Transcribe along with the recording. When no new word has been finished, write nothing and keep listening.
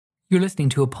You're listening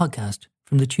to a podcast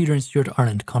from the Tudor and Stuart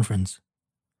Ireland Conference.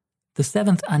 The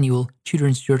 7th annual Tudor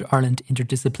and Stuart Ireland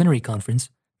Interdisciplinary Conference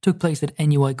took place at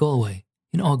NUI Galway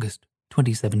in August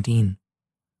 2017.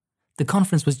 The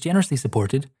conference was generously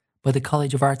supported by the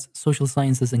College of Arts, Social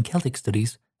Sciences and Celtic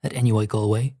Studies at NUI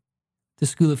Galway, the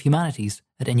School of Humanities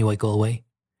at NUI Galway,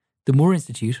 the Moore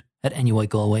Institute at NUI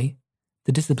Galway,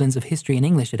 the Disciplines of History and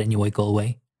English at NUI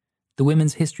Galway, the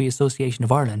Women's History Association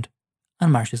of Ireland,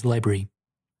 and Marsh's Library.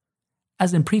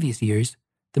 As in previous years,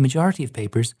 the majority of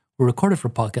papers were recorded for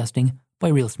podcasting by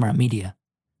Real Smart Media,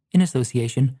 in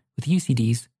association with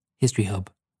UCD's History Hub.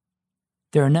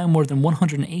 There are now more than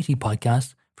 180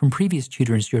 podcasts from previous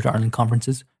Tudor and Stuart Ireland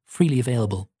conferences freely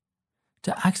available.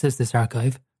 To access this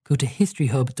archive, go to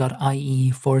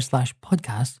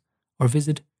historyhub.ie/podcasts or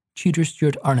visit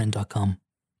tudorstuartireland.com.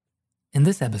 In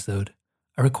this episode,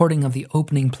 a recording of the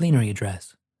opening plenary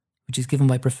address, which is given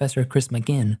by Professor Chris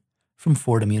McGinn from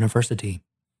Fordham University.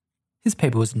 His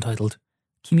paper was entitled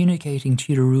Communicating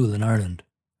Tudor Rule in Ireland.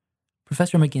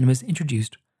 Professor McGinn was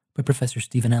introduced by Professor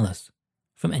Stephen Ellis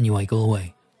from NUI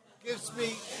Galway. It gives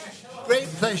me great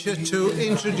pleasure to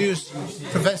introduce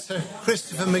Professor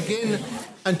Christopher McGinn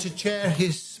and to chair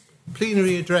his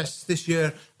plenary address this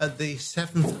year at the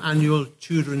 7th Annual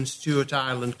Tudor and Stuart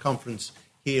Ireland Conference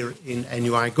here in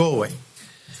NUI Galway.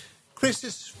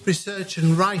 Chris's research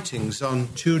and writings on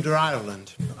Tudor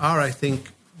Ireland are, I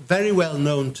think, very well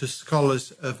known to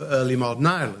scholars of early modern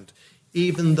Ireland,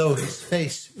 even though his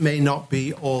face may not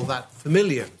be all that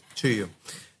familiar to you.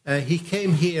 He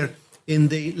came here in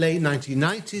the late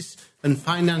 1990s and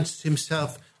financed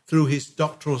himself through his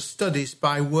doctoral studies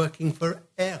by working for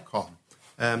Eircom,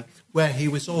 where he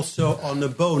was also on a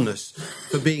bonus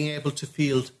for being able to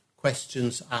field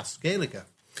questions asked Gaeilge.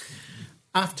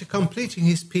 After completing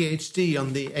his PhD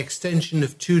on the extension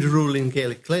of Tudor rule in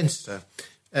Gaelic Leinster,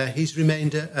 he's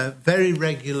remained a very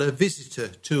regular visitor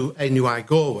to NUI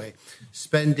Galway,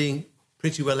 spending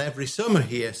pretty well every summer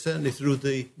here, certainly through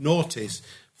the noughties,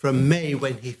 from May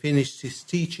when he finished his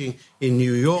teaching in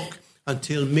New York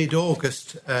until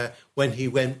mid-August when he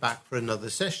went back for another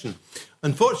session.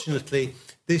 Unfortunately,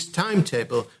 this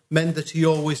timetable meant that he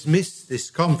always missed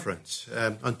this conference,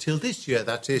 until this year,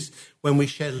 that is, when we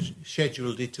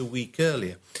scheduled it a week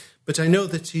earlier. But I know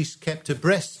that he's kept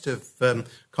abreast of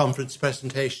conference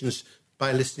presentations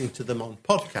by listening to them on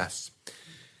podcasts.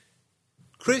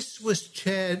 Chris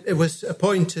was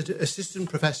appointed Assistant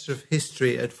Professor of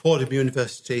History at Fordham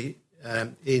University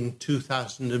in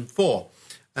 2004,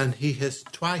 and he has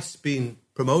twice been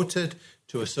promoted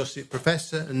to Associate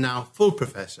Professor and now Full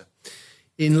Professor.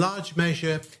 In large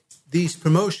measure, these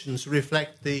promotions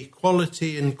reflect the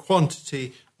quality and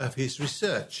quantity of his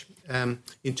research.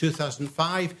 In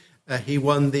 2005, he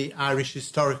won the Irish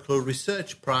Historical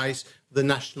Research Prize of the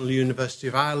National University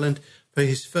of Ireland for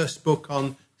his first book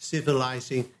on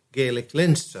civilising Gaelic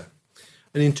Leinster.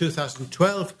 And in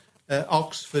 2012,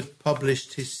 Oxford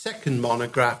published his second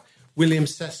monograph, William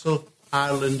Cecil,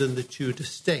 Ireland and the Tudor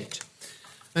State.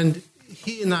 And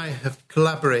he and I have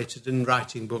collaborated in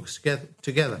writing books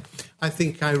together. I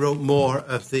think I wrote more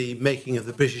of The Making of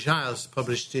the British Isles,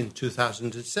 published in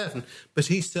 2007, but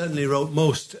he certainly wrote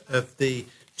most of the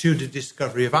Tudor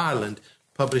Discovery of Ireland,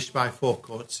 published by Four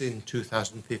Courts in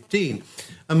 2015.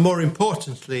 And more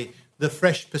importantly, the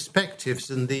fresh perspectives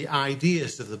and the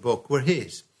ideas of the book were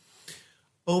his.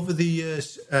 Over the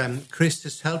years, Chris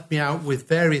has helped me out with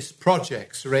various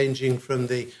projects, ranging from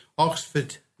the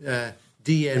Oxford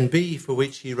DNB, for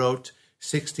which he wrote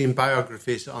 16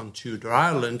 biographies on Tudor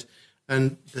Ireland,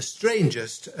 and the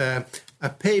strangest, a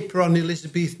paper on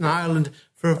Elizabethan Ireland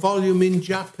for a volume in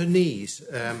Japanese.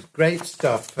 Great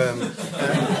stuff.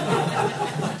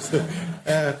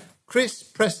 Chris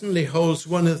presently holds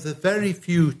one of the very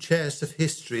few chairs of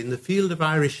history in the field of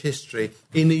Irish history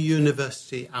in a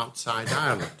university outside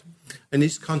Ireland, and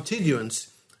its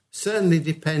continuance certainly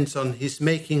depends on his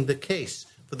making the case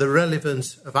for the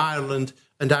relevance of Ireland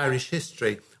and Irish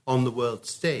history on the world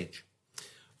stage.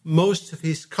 Most of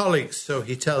his colleagues, so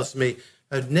he tells me,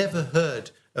 had never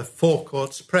heard of Four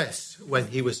Courts Press when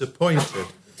he was appointed,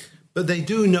 but they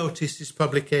do notice his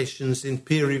publications in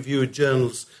peer-reviewed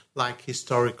journals like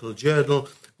Historical Journal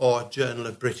or Journal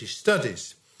of British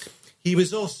Studies. He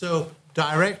was also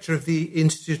director of the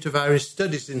Institute of Irish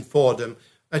Studies in Fordham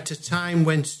at a time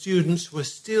when students were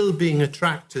still being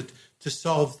attracted to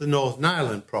solve the Northern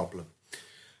Ireland problem.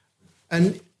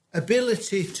 An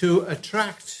ability to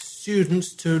attract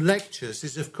students to lectures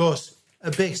is, of course,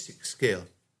 a basic skill,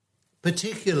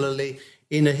 particularly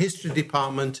in a history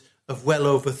department of well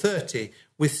over 30,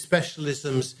 with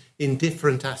specialisms in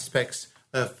different aspects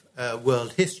of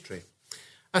world history.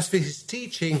 As for his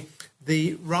teaching,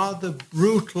 the rather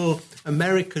brutal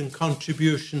American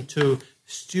contribution to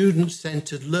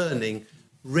student-centred learning,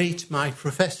 Rate My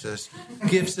Professors,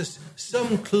 gives us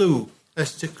some clue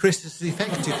as to Chris's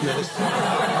effectiveness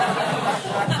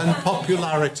and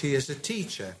popularity as a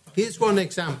teacher. Here's one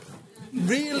example.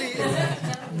 Really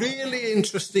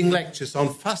interesting lectures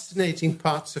on fascinating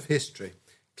parts of history.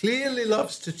 Clearly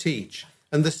loves to teach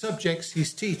and the subjects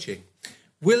he's teaching.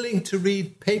 Willing to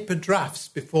read paper drafts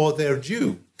before they're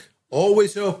due.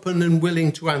 Always open and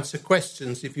willing to answer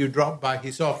questions if you drop by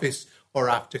his office or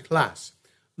after class.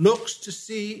 Looks to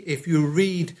see if you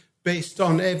read based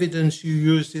on evidence you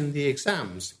use in the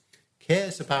exams.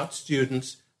 Cares about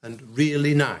students and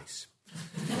really nice.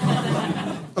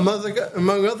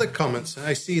 Among other comments,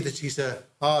 I see that he's a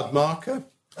hard marker,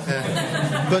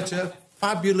 but a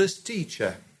fabulous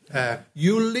teacher.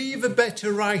 You leave a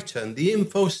better writer and the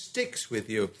info sticks with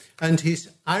you, and his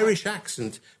Irish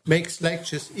accent makes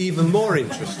lectures even more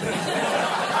interesting.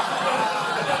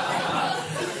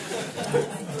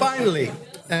 Finally,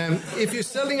 if you're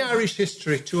selling Irish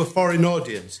history to a foreign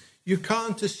audience, you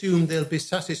can't assume they'll be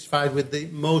satisfied with the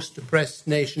most oppressed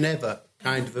nation ever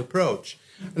kind of approach.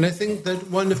 And I think that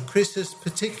one of Chris's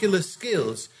particular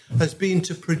skills has been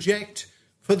to project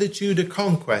for the Tudor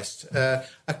conquest a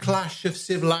clash of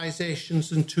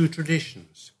civilizations and two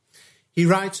traditions. He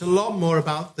writes a lot more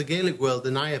about the Gaelic world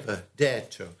than I ever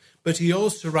dared to, but he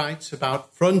also writes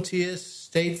about frontiers,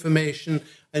 state formation,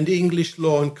 and English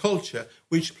law and culture,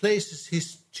 which places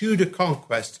his Tudor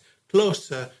conquest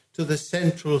closer to the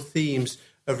central themes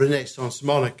of Renaissance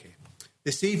monarchy.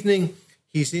 This evening,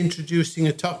 he's introducing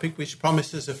a topic which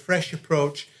promises a fresh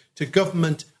approach to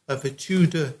government of a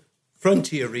Tudor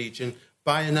frontier region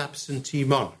by an absentee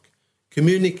monarch,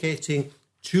 communicating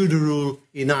Tudor rule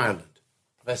in Ireland.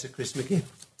 Professor Chris McGinn.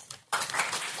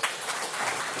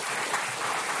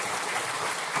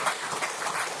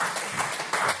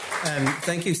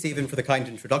 Thank you, Stephen, for the kind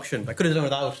introduction. I could have done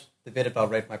without the bit about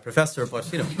Rate My Professor,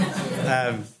 but,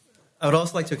 I would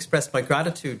also like to express my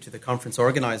gratitude to the conference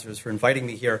organisers for inviting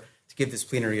me here to give this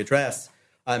plenary address.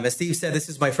 As Steve said, this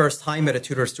is my first time at a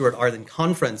Tudor Stuart Ireland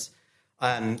conference.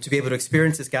 To be able to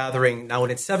experience this gathering now in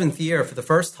its 7th year for the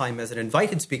first time as an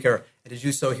invited speaker and to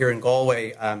do so here in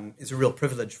Galway is a real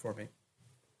privilege for me.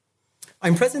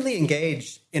 I'm presently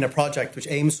engaged in a project which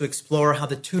aims to explore how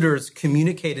the Tudors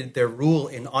communicated their rule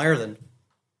in Ireland.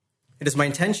 It is my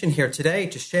intention here today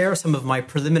to share some of my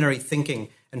preliminary thinking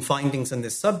and findings on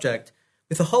this subject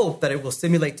with the hope that it will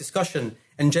stimulate discussion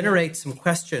and generate some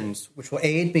questions which will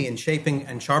aid me in shaping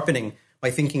and sharpening my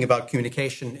thinking about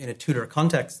communication in a Tudor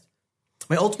context.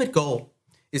 My ultimate goal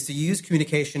is to use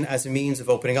communication as a means of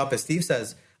opening up, as Steve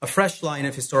says, a fresh line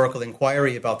of historical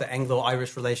inquiry about the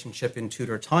Anglo-Irish relationship in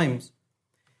Tudor times.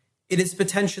 It is a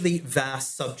potentially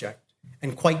vast subject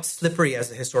and quite slippery as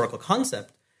a historical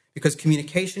concept because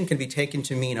communication can be taken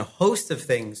to mean a host of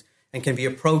things and can be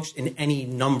approached in any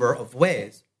number of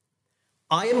ways.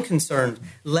 I am concerned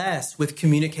less with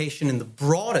communication in the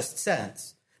broadest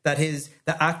sense, that is,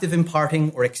 the act of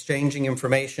imparting or exchanging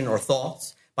information or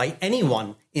thoughts by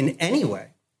anyone in any way,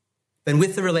 than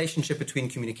with the relationship between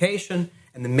communication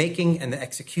and the making and the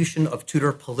execution of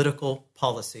Tudor political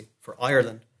policy for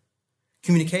Ireland.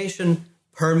 Communication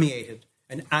permeated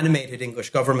and animated English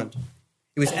government.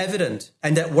 It was evident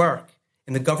and at work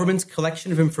in the government's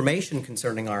collection of information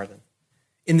concerning Ireland,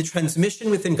 in the transmission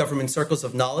within government circles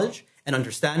of knowledge and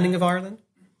understanding of Ireland,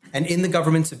 and in the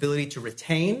government's ability to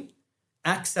retain,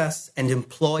 access, and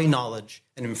employ knowledge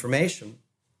and information.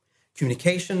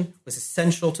 Communication was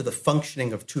essential to the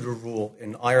functioning of Tudor rule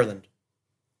in Ireland.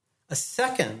 A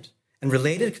second and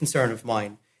related concern of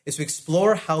mine is to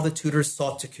explore how the Tudors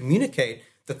sought to communicate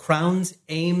the Crown's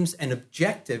aims and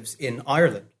objectives in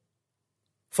Ireland.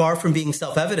 Far from being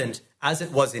self-evident, as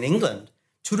it was in England,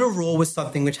 Tudor rule was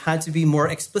something which had to be more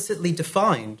explicitly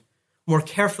defined, more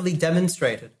carefully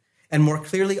demonstrated, and more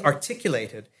clearly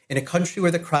articulated in a country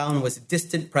where the Crown was a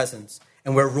distant presence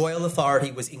and where royal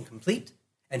authority was incomplete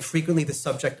and frequently the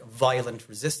subject of violent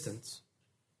resistance.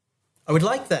 I would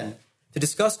like, then, to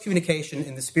discuss communication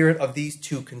in the spirit of these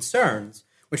two concerns,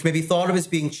 which may be thought of as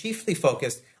being chiefly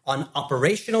focused on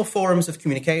operational forms of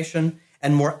communication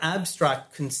and more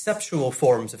abstract conceptual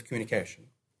forms of communication.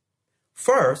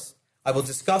 First, I will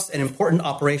discuss an important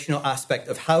operational aspect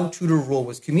of how Tudor rule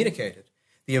was communicated,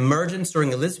 the emergence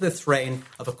during Elizabeth's reign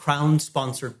of a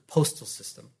Crown-sponsored postal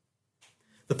system.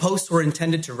 The posts were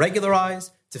intended to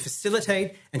regularize, to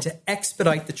facilitate, and to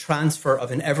expedite the transfer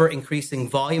of an ever-increasing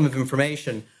volume of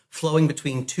information flowing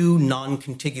between two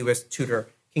non-contiguous Tudor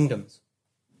kingdoms.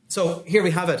 So here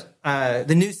we have it.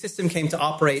 The new system came to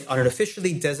operate on an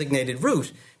officially designated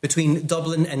route between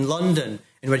Dublin and London.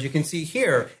 And what you can see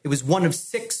here, it was one of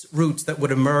 6 routes that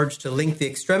would emerge to link the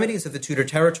extremities of the Tudor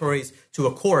territories to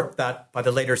a court that, by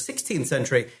the later 16th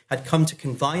century, had come to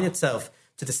confine itself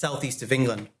to the southeast of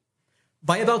England.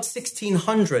 By about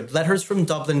 1600, letters from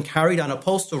Dublin carried on a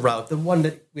postal route. The one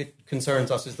that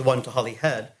concerns us is the one to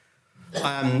Holyhead.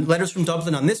 Letters from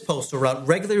Dublin on this postal route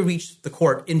regularly reached the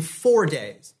court in 4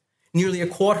 days, nearly a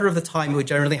quarter of the time it would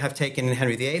generally have taken in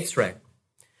Henry VIII's reign.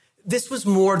 This was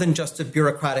more than just a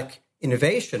bureaucratic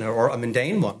innovation or a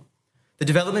mundane one. The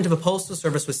development of a postal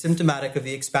service was symptomatic of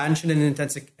the expansion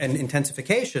and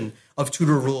intensification of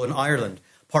Tudor rule in Ireland,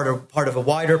 part of a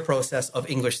wider process of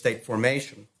English state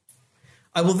formation.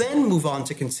 I will then move on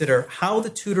to consider how the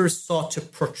Tudors sought to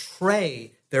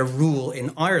portray their rule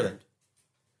in Ireland.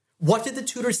 What did the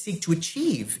Tudors seek to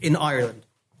achieve in Ireland?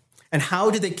 And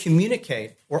how did they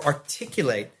communicate or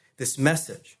articulate this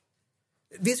message?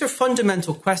 These are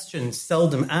fundamental questions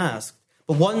seldom asked,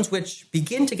 but ones which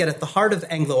begin to get at the heart of the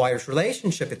Anglo-Irish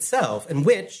relationship itself, and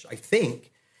which, I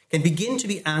think, can begin to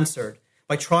be answered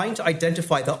by trying to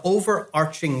identify the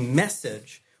overarching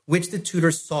message which the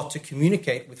Tudors sought to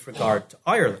communicate with regard to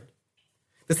Ireland.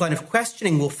 This line of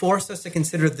questioning will force us to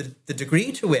consider the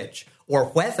degree to which, or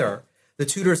whether, the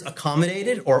Tudors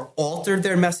accommodated or altered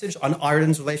their message on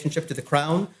Ireland's relationship to the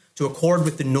Crown to accord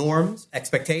with the norms,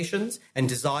 expectations, and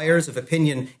desires of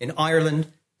opinion in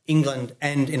Ireland, England,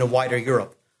 and in a wider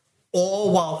Europe,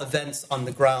 all while events on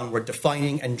the ground were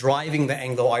defining and driving the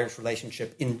Anglo-Irish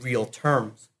relationship in real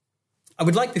terms. I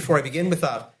would like, before I begin with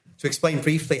that, to explain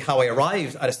briefly how I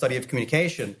arrived at a study of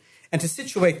communication and to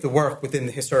situate the work within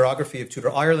the historiography of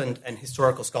Tudor Ireland and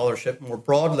historical scholarship more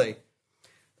broadly.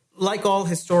 Like all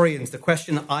historians, the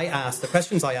questions I ask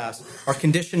are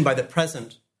conditioned by the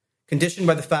present, conditioned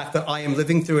by the fact that I am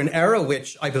living through an era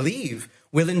which I believe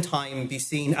will in time be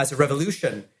seen as a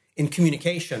revolution in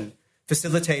communication,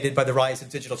 facilitated by the rise of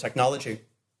digital technology.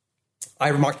 I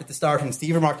remarked at the start, and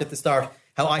Steve remarked at the start,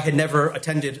 how I had never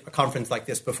attended a conference like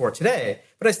this before today.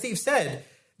 But as Steve said,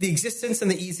 the existence and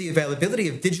the easy availability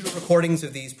of digital recordings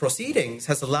of these proceedings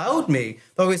has allowed me,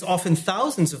 though it is often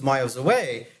thousands of miles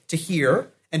away, to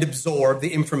hear and absorb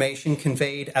the information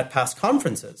conveyed at past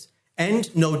conferences.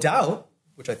 And no doubt,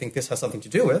 which I think this has something to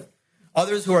do with,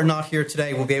 others who are not here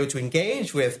today will be able to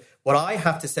engage with what I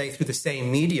have to say through the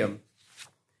same medium.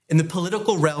 In the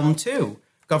political realm, too,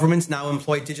 governments now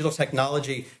employ digital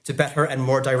technology to better and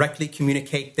more directly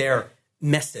communicate their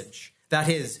message. That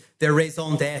is, their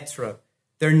raison d'etre,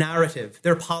 their narrative,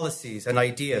 their policies and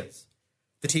ideas.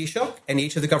 The Taoiseach and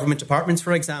each of the government departments,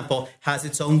 for example, has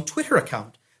its own Twitter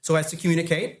account, so as to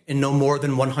communicate in no more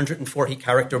than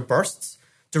 140-character bursts,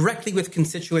 directly with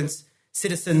constituents,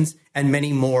 citizens, and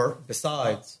many more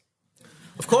besides.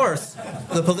 Of course,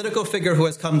 the political figure who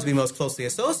has come to be most closely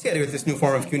associated with this new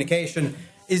form of communication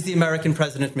is the American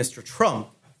president, Mr. Trump.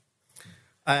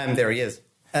 There he is.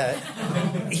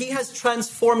 He has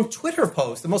transformed Twitter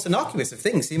posts, the most innocuous of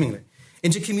things, seemingly,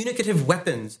 into communicative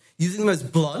weapons, using them as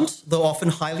blunt, though often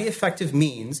highly effective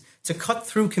means to cut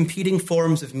through competing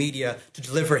forms of media to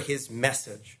deliver his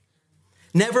message.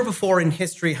 Never before in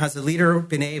history has a leader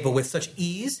been able, with such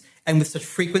ease and with such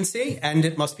frequency, and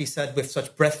it must be said with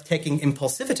such breathtaking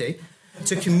impulsivity,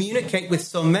 to communicate with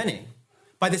so many.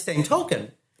 By the same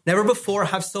token, never before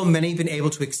have so many been able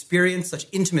to experience such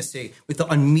intimacy with the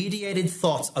unmediated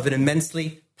thoughts of an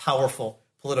immensely powerful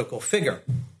political figure.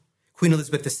 Queen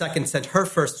Elizabeth II sent her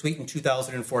first tweet in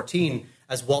 2014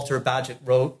 as Walter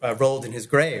Bagehot rolled in his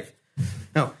grave.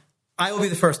 Now, I will be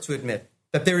the first to admit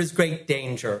that there is great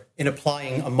danger in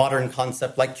applying a modern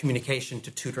concept like communication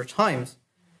to Tudor times.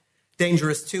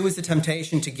 Dangerous, too, is the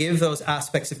temptation to give those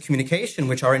aspects of communication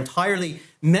which are entirely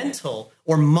mental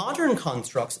or modern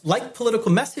constructs, like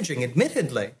political messaging,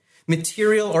 admittedly,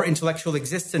 material or intellectual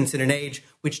existence in an age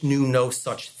which knew no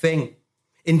such thing.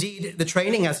 Indeed, the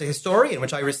training as a historian,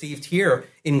 which I received here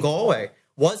in Galway,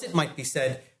 was, it might be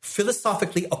said,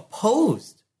 philosophically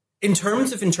opposed in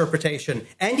terms of interpretation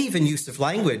and even use of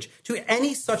language to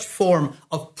any such form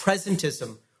of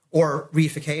presentism or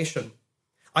reification.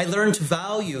 I learned to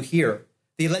value here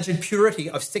the alleged purity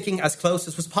of sticking as close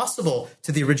as was possible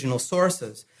to the original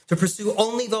sources, to pursue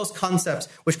only those concepts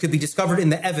which could be discovered in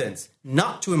the evidence,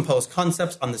 not to impose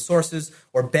concepts on the sources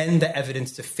or bend the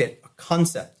evidence to fit a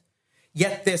concept.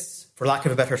 Yet this, for lack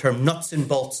of a better term, nuts and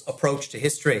bolts approach to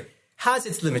history has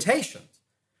its limitations,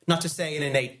 not to say an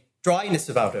innate dryness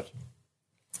about it.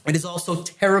 It is also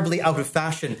terribly out of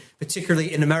fashion,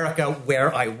 particularly in America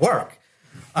where I work.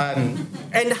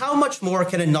 And how much more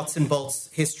can a nuts and bolts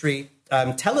history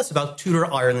tell us about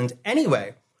Tudor Ireland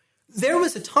anyway? There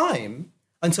was a time,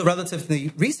 until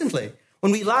relatively recently,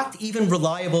 when we lacked even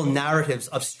reliable narratives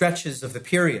of stretches of the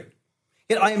period.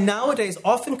 Yet I am nowadays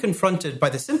often confronted by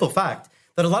the simple fact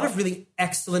that a lot of really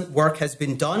excellent work has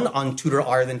been done on Tudor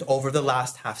Ireland over the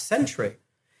last half century.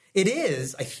 It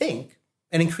is, I think,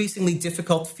 an increasingly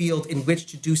difficult field in which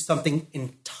to do something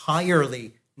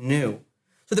entirely new.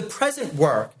 So the present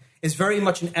work is very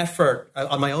much an effort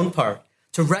on my own part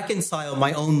to reconcile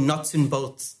my own nuts and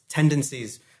bolts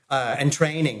tendencies and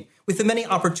training with the many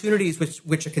opportunities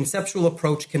which a conceptual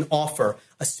approach can offer,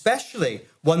 especially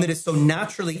one that is so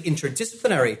naturally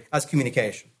interdisciplinary as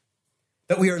communication.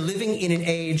 That we are living in an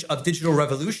age of digital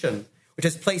revolution, which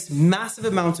has placed massive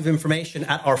amounts of information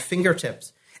at our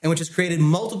fingertips and which has created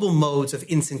multiple modes of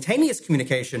instantaneous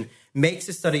communication, makes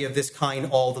a study of this kind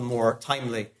all the more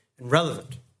timely and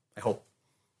relevant, I hope.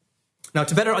 Now,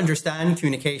 to better understand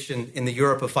communication in the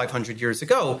Europe of 500 years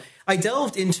ago, I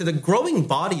delved into the growing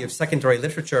body of secondary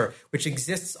literature which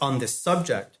exists on this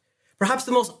subject. Perhaps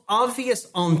the most obvious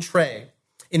entree,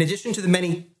 in addition to the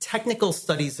many technical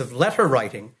studies of letter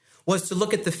writing, was to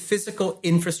look at the physical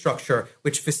infrastructure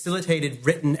which facilitated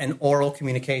written and oral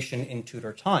communication in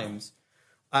Tudor times.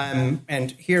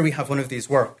 And here we have one of these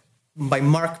work by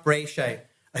Mark Brachet,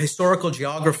 a historical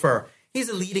geographer. He's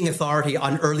a leading authority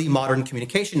on early modern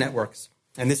communication networks,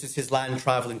 and this is his Land,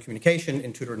 Travel and Communication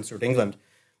in Tudor and Stuart England.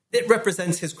 It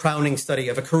represents his crowning study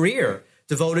of a career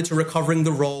devoted to recovering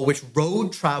the role which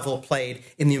road travel played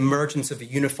in the emergence of a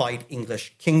unified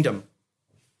English kingdom.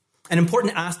 An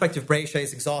important aspect of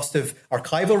Brachet's exhaustive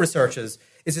archival researches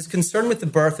is his concern with the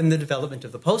birth and the development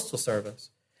of the postal service.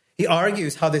 He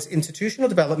argues how this institutional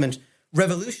development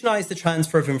revolutionized the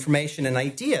transfer of information and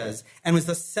ideas and was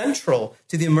thus central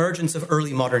to the emergence of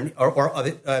early modern,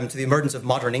 to the emergence of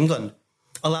modern England,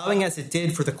 allowing as it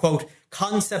did for the, quote,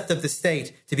 concept of the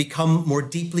state to become more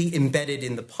deeply embedded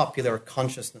in the popular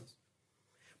consciousness.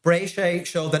 Brachet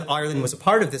showed that Ireland was a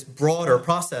part of this broader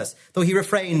process, though he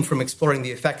refrained from exploring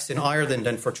the effects in Ireland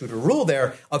and for Tudor rule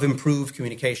there of improved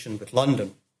communication with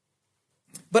London.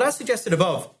 But as suggested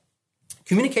above,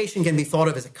 communication can be thought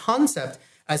of as a concept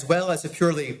as well as a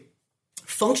purely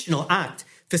functional act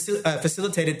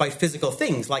facilitated by physical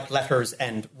things like letters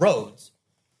and roads.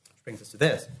 Which brings us to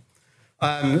this.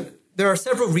 There are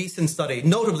several recent studies,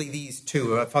 notably these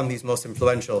two, I found these most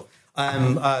influential.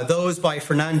 Those by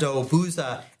Fernando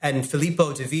Buza and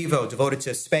Filippo de Vivo, devoted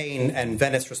to Spain and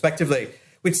Venice respectively,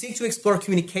 which seek to explore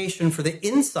communication for the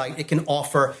insight it can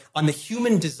offer on the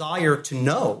human desire to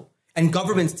know and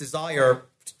government's desire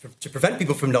to prevent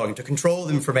people from knowing, to control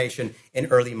information in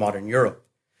early modern Europe.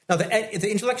 Now,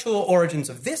 the intellectual origins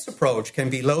of this approach can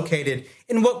be located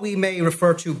in what we may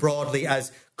refer to broadly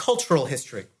as cultural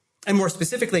history, and more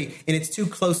specifically in its two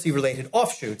closely related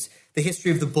offshoots, the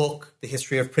history of the book, the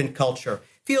history of print culture,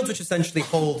 fields which essentially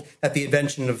hold that the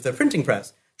invention of the printing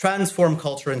press transformed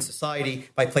culture and society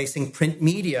by placing print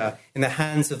media in the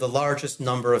hands of the largest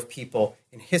number of people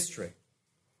in history.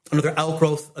 Another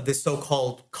outgrowth of this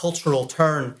so-called cultural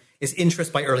turn is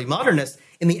interest by early modernists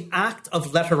in the act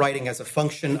of letter writing as a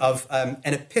function of an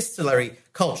epistolary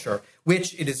culture,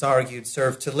 which, it is argued,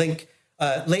 served to link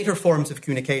later forms of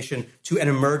communication to an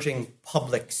emerging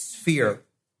public sphere.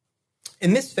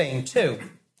 In this vein, too,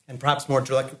 and perhaps more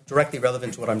directly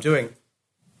relevant to what I'm doing,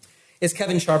 is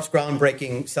Kevin Sharp's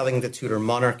groundbreaking Selling the Tudor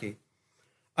Monarchy.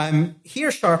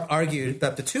 Here, Sharp argued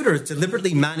that the Tudors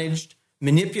deliberately managed,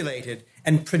 manipulated,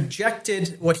 and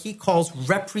projected what he calls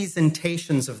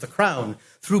representations of the crown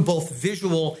through both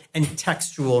visual and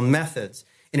textual methods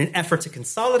in an effort to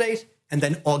consolidate and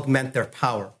then augment their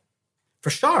power.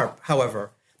 For Sharp,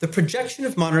 however, the projection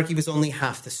of monarchy was only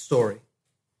half the story.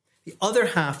 The other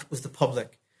half was the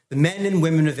public, the men and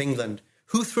women of England,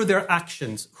 who through their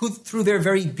actions, who through their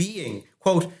very being,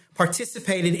 quote,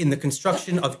 participated in the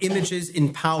construction of images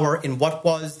in power in what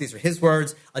was, these are his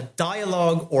words, a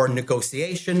dialogue or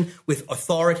negotiation with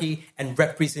authority and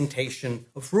representation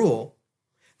of rule.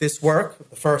 This work,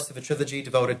 the first of a trilogy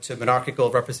devoted to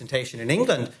monarchical representation in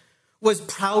England, was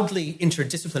proudly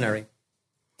interdisciplinary.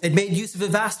 It made use of a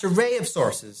vast array of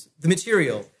sources, the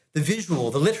material, the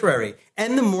visual, the literary,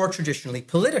 and the more traditionally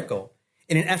political,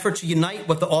 in an effort to unite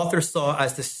what the author saw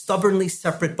as the stubbornly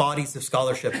separate bodies of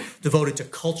scholarship devoted to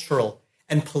cultural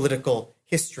and political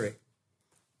history.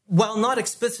 While not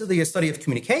explicitly a study of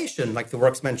communication, like the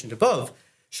works mentioned above,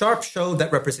 Sharp showed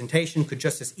that representation could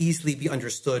just as easily be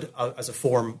understood as a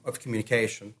form of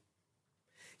communication.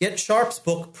 Yet Sharp's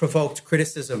book provoked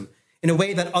criticism in a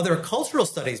way that other cultural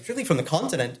studies, particularly from the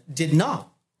continent, did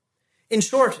not. In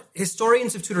short,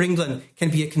 historians of Tudor England can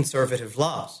be a conservative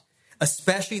lot,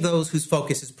 especially those whose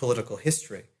focus is political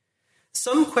history.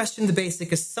 some question the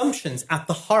basic assumptions at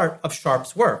the heart of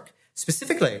Sharp's work,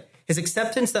 specifically his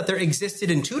acceptance that there existed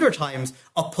in Tudor times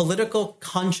a political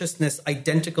consciousness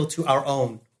identical to our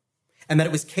own, and that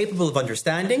it was capable of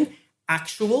understanding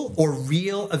actual or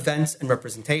real events and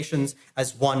representations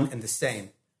as one and the same.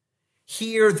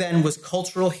 Here, then, was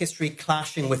cultural history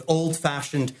clashing with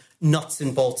old-fashioned nuts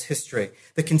and bolts history,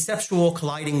 the conceptual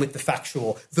colliding with the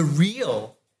factual, the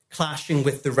real clashing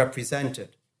with the represented.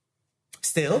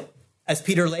 Still, as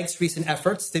Peter Lake's recent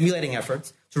efforts, stimulating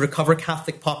efforts, to recover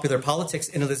Catholic popular politics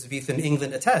in Elizabethan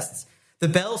England attests, the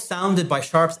bell sounded by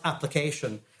Sharp's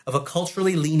application of a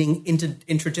culturally leaning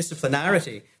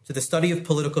interdisciplinarity to the study of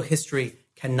political history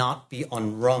cannot be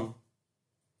unrung.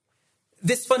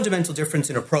 This fundamental difference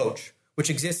in approach, which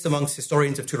exists amongst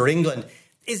historians of Tudor England,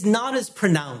 is not as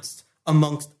pronounced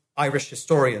amongst Irish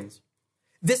historians.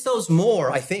 This owes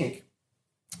more, I think,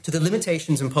 to the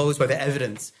limitations imposed by the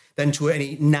evidence than to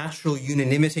any natural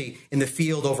unanimity in the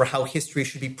field over how history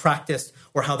should be practiced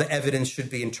or how the evidence should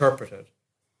be interpreted.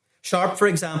 Sharp, for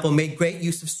example, made great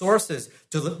use of sources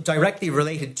directly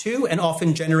related to and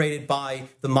often generated by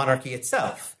the monarchy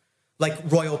itself, like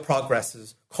royal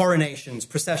progresses, coronations,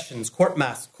 processions, court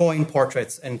masks, coin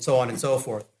portraits, and so on and so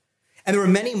forth. And there were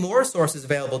many more sources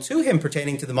available to him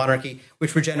pertaining to the monarchy,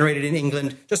 which were generated in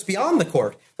England just beyond the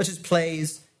court, such as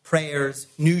plays, prayers,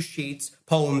 news sheets,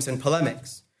 poems, and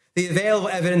polemics. The available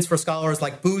evidence for scholars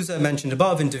like Buza, mentioned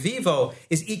above, and De Vivo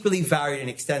is equally varied and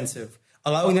extensive,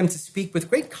 allowing them to speak with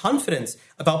great confidence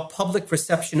about public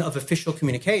reception of official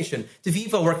communication. De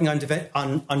Vivo, working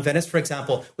on Venice, for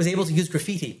example, was able to use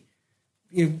graffiti,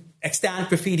 extant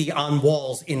graffiti on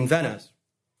walls in Venice.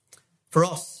 For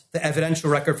us, the evidential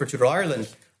record for Tudor Ireland,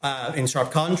 in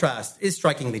sharp contrast, is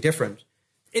strikingly different.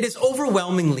 It is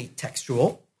overwhelmingly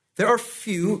textual. There are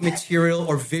few material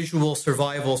or visual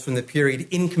survivals from the period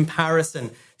in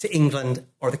comparison to England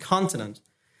or the continent.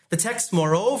 The texts,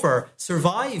 moreover,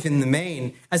 survive in the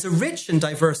main as a rich and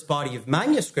diverse body of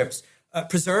manuscripts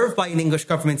preserved by an English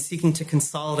government seeking to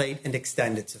consolidate and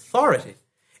extend its authority.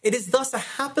 It is thus a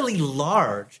happily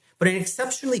large, but an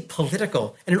exceptionally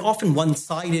political and an often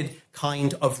one-sided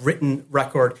kind of written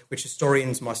record which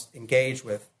historians must engage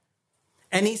with.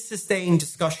 Any sustained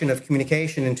discussion of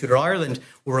communication in Tudor Ireland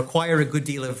will require a good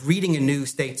deal of reading anew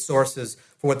state sources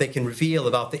for what they can reveal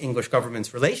about the English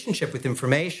government's relationship with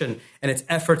information and its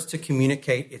efforts to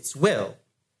communicate its will.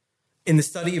 In the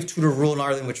study of Tudor rule in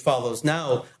Ireland, which follows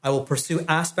now, I will pursue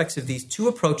aspects of these two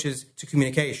approaches to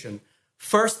communication.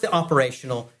 First, the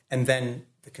operational, and then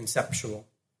the conceptual.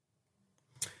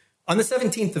 On the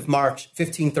 17th of March,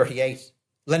 1538,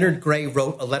 Leonard Gray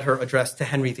wrote a letter addressed to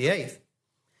Henry VIII.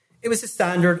 It was a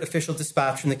standard official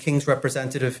dispatch from the King's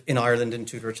representative in Ireland in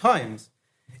Tudor times.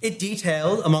 It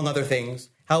detailed, among other things,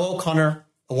 how O'Connor,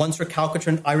 a once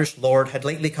recalcitrant Irish lord, had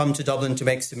lately come to Dublin to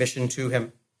make submission to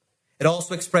him. It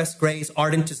also expressed Gray's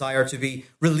ardent desire to be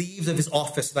relieved of his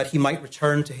office so that he might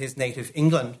return to his native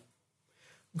England.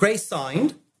 Gray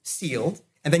signed, sealed,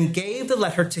 and then gave the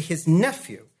letter to his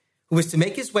nephew, who was to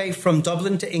make his way from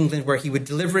Dublin to England, where he would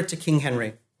deliver it to King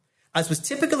Henry. As was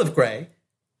typical of Gray,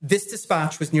 this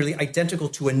dispatch was nearly identical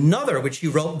to another which he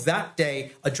wrote that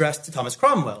day addressed to Thomas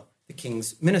Cromwell, the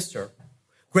King's minister.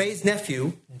 Gray's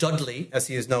nephew, Dudley, as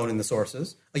he is known in the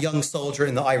sources, a young soldier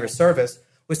in the Irish service,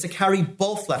 was to carry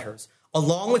both letters,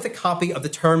 along with a copy of the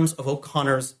terms of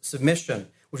O'Connor's submission,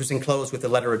 which was enclosed with the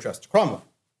letter addressed to Cromwell.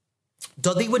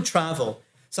 Dudley would travel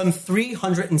some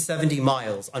 370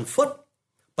 miles on foot,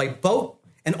 by boat,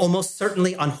 and almost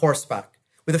certainly on horseback.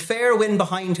 With a fair wind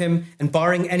behind him and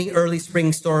barring any early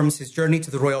spring storms, his journey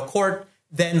to the royal court,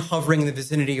 then hovering in the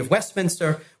vicinity of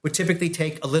Westminster, would typically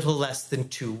take a little less than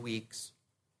 2 weeks.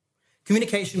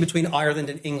 Communication between Ireland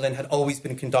and England had always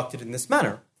been conducted in this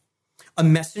manner. A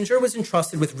messenger was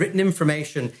entrusted with written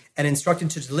information and instructed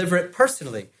to deliver it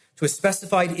personally to a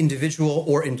specified individual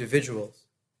or individuals.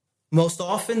 Most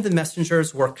often, the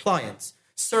messengers were clients,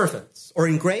 servants, or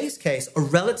in Gray's case, a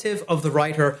relative of the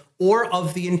writer or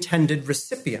of the intended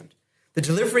recipient. The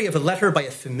delivery of a letter by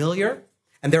a familiar,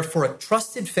 and therefore a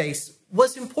trusted face,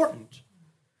 was important.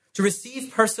 To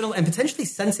receive personal and potentially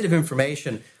sensitive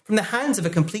information from the hands of a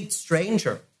complete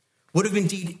stranger would have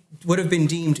been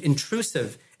deemed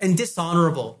intrusive and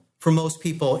dishonorable for most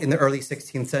people in the early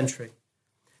 16th century.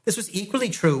 This was equally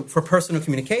true for personal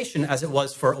communication as it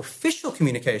was for official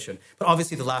communication, but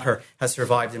obviously the latter has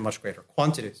survived in much greater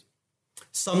quantities.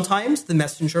 Sometimes the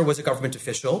messenger was a government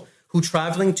official who,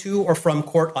 traveling to or from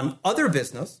court on other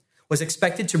business, was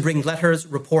expected to bring letters,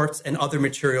 reports, and other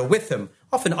material with him,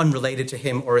 often unrelated to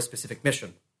him or a specific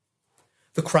mission.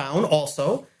 The Crown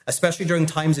also, especially during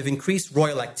times of increased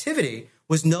royal activity,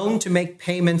 was known to make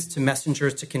payments to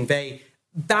messengers to convey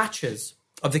batches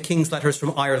of the king's letters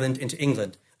from Ireland into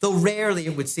England, though rarely,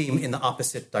 it would seem, in the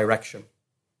opposite direction.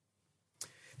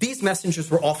 These messengers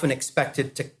were often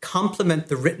expected to complement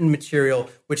the written material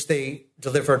which they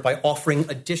delivered by offering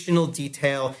additional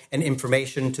detail and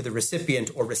information to the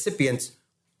recipient or recipients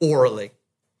orally.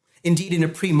 Indeed, in a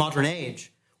pre-modern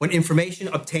age, when information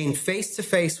obtained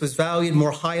face-to-face was valued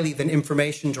more highly than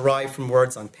information derived from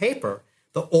words on paper,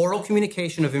 the oral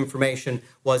communication of information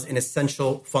was an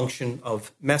essential function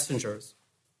of messengers.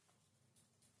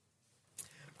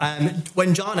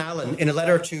 When John Allen, in a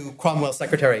letter to Cromwell's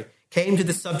secretary, came to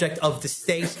the subject of the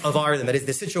state of Ireland, that is,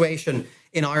 the situation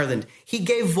in Ireland, he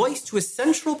gave voice to a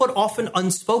central but often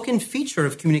unspoken feature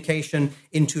of communication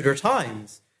in Tudor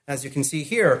times. As you can see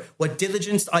here, what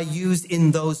diligence I used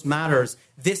in those matters,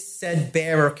 this said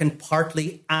bearer can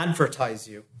partly advertise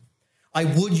you. I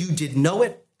would you did know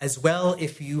it as well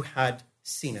if you had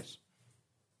seen it.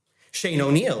 Shane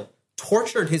O'Neill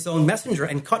tortured his own messenger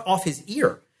and cut off his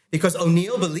ear because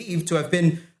O'Neill believed to have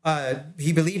been,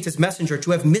 he believed his messenger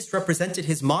to have misrepresented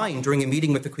his mind during a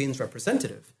meeting with the Queen's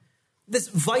representative. This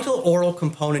vital oral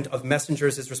component of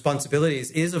messengers' responsibilities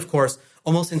is, of course,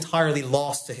 almost entirely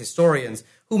lost to historians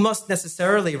who must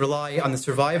necessarily rely on the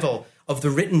survival of the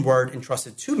written word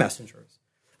entrusted to messengers.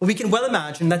 But we can well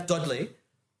imagine that Dudley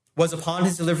was, upon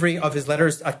his delivery of his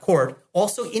letters at court,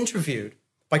 also interviewed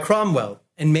by Cromwell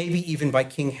and maybe even by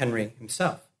King Henry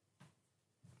himself.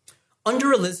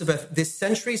 Under Elizabeth, this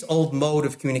centuries-old mode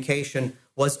of communication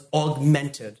was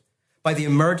augmented by the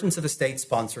emergence of a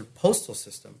state-sponsored postal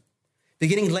system.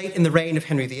 Beginning late in the reign of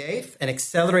Henry VIII and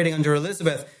accelerating under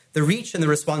Elizabeth, the reach and the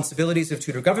responsibilities of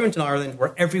Tudor government in Ireland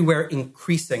were everywhere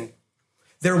increasing.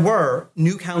 There were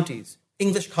new counties,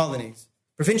 English colonies,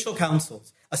 provincial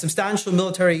councils, a substantial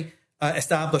military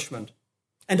establishment,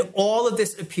 and all of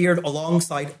this appeared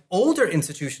alongside older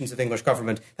institutions of English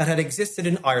government that had existed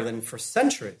in Ireland for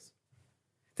centuries.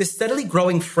 This steadily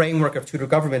growing framework of Tudor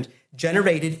government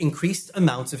generated increased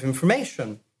amounts of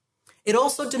information. It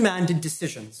also demanded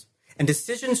decisions, and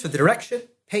decisions for the direction,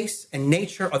 pace, and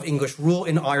nature of English rule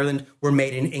in Ireland were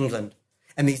made in England.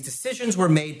 And these decisions were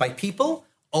made by people,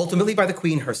 ultimately by the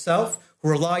Queen herself, who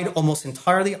relied almost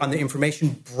entirely on the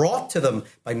information brought to them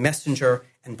by messenger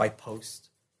and by post.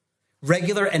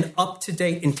 Regular and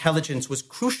up-to-date intelligence was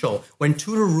crucial when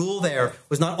Tudor rule there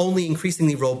was not only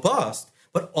increasingly robust,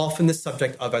 but often the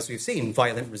subject of, as we've seen,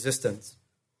 violent resistance.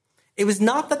 It was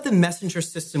not that the messenger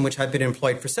system which had been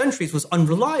employed for centuries was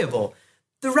unreliable.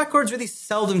 The records really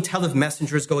seldom tell of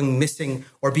messengers going missing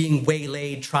or being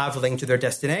waylaid traveling to their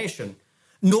destination,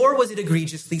 nor was it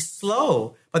egregiously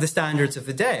slow by the standards of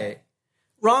the day.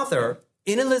 Rather,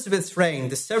 in Elizabeth's reign,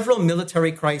 the several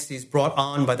military crises brought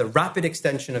on by the rapid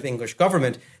extension of English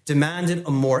government demanded a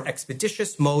more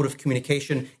expeditious mode of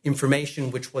communication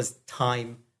information which was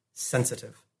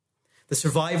time-sensitive. The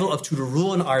survival of Tudor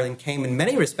rule in Ireland came in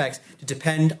many respects to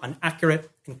depend on accurate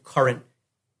and current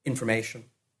information.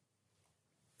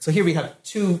 So here we have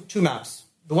two maps.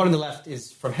 The one on the left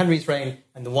is from Henry's reign,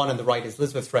 and the one on the right is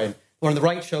Elizabeth's reign. The one on the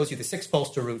right shows you the 6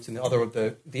 postal routes, and the other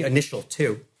the initial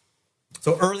 2.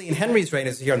 So early in Henry's reign,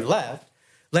 as here on the left,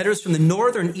 letters from the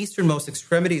northern easternmost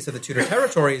extremities of the Tudor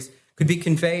territories could be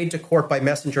conveyed to court by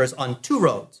messengers on 2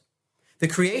 roads. The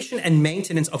creation and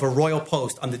maintenance of a royal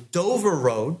post on the Dover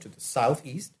Road to the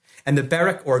southeast and the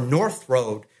Berwick or North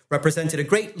Road represented a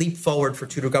great leap forward for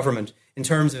Tudor government in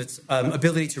terms of its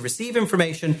ability to receive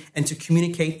information and to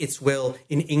communicate its will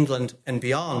in England and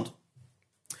beyond.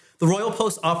 The royal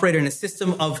post operated in a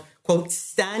system of, quote,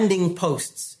 standing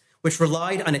posts, which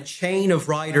relied on a chain of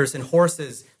riders and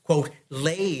horses, quote,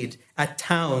 laid at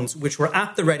towns which were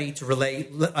at the ready to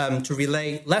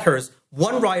relay letters,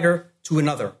 one rider to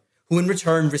another, who in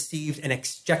return received an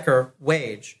exchequer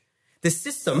wage. This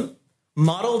system,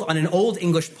 modeled on an old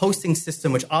English posting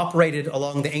system which operated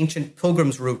along the ancient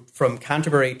pilgrims route from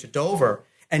Canterbury to Dover,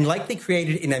 and likely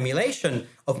created in emulation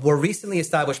of more recently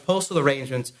established postal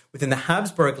arrangements within the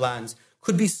Habsburg lands,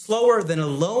 could be slower than a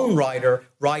lone rider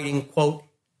riding, quote,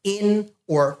 in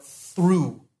or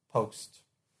through post.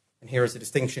 And here is a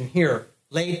distinction here,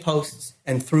 laid posts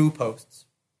and through posts.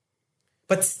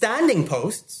 But standing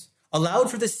posts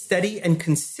allowed for the steady and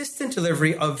consistent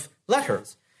delivery of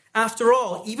letters. After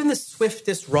all, even the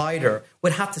swiftest rider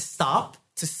would have to stop,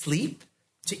 to sleep,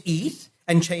 to eat,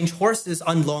 and change horses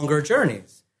on longer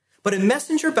journeys. But a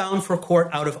messenger bound for court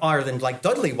out of Ireland, like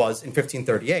Dudley was in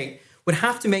 1538, would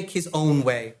have to make his own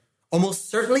way, almost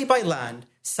certainly by land,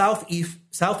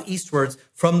 southeastwards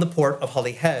from the port of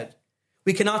Holyhead.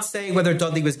 We cannot say whether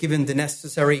Dudley was given the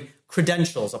necessary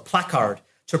credentials, a placard,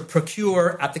 to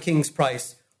procure at the king's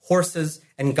price horses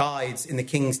and guides in the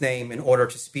king's name in order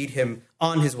to speed him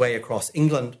on his way across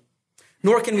England.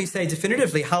 Nor can we say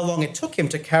definitively how long it took him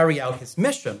to carry out his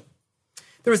mission.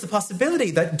 There is the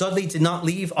possibility that Dudley did not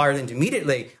leave Ireland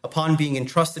immediately upon being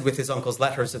entrusted with his uncle's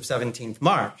letters of 17th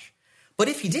March. But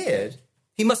if he did,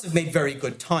 he must have made very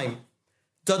good time.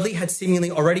 Dudley had seemingly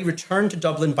already returned to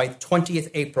Dublin by 20th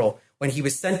April, when he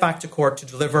was sent back to court to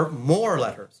deliver more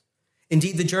letters.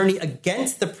 Indeed, the journey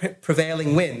against the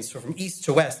prevailing winds, so from east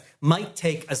to west, might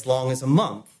take as long as a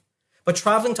month. But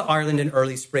travelling to Ireland in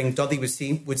early spring, Dudley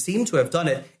would seem to have done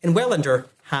it in well under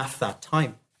half that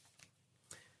time.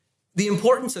 The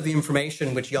importance of the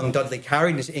information which young Dudley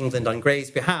carried into England on Grey's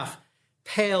behalf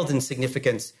paled in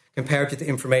significance compared to the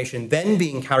information then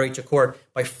being carried to court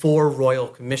by 4 royal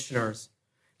commissioners.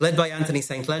 Led by Anthony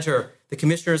St. Leger, the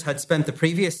commissioners had spent the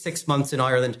previous 6 months in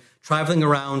Ireland travelling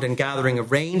around and gathering a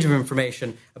range of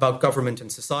information about government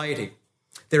and society.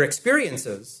 Their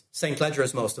experiences, St.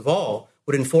 Leger's most of all,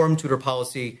 would inform Tudor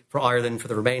policy for Ireland for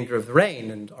the remainder of the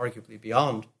reign and arguably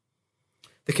beyond.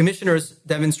 The commissioners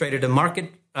demonstrated a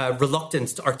marked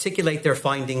reluctance to articulate their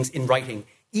findings in writing,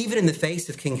 even in the face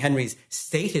of King Henry's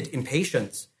stated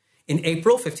impatience. In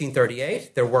April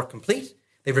 1538, their work complete,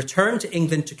 they returned to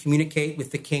England to communicate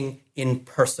with the king in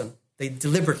person. They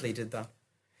deliberately did that.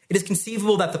 It is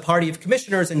conceivable that the party of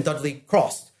commissioners and Dudley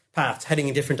crossed paths, heading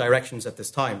in different directions at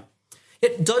this time.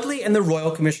 Yet Dudley and the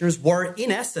royal commissioners were,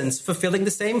 in essence, fulfilling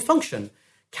the same function,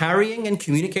 carrying and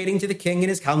communicating to the king and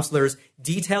his councillors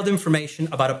detailed information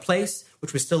about a place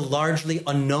which was still largely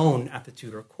unknown at the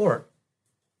Tudor court.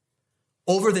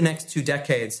 Over the next 2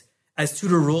 decades, as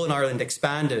Tudor rule in Ireland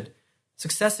expanded,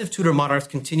 successive Tudor monarchs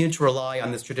continued to rely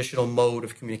on this traditional mode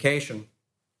of communication.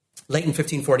 Late in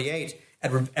 1548,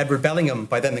 Edward Bellingham,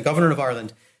 by then the governor of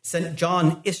Ireland, sent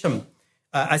John Isham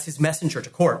as his messenger to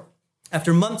court.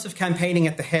 After months of campaigning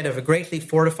at the head of a greatly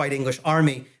fortified English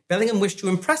army, Bellingham wished to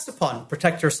impress upon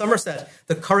Protector Somerset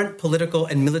the current political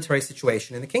and military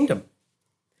situation in the kingdom.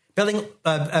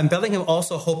 Bellingham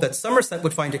also hoped that Somerset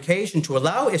would find occasion to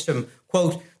allow Isham,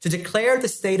 quote, to declare the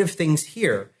state of things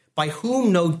here, by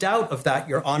whom no doubt of that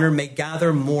your honour may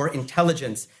gather more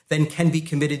intelligence than can be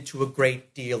committed to a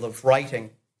great deal of writing.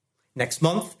 Next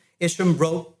month, Isham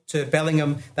wrote to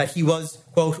Bellingham that he was,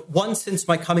 quote, once since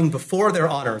my coming before their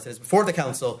honours, that is, before the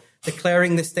council,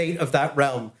 declaring the state of that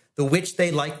realm, the which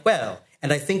they like well,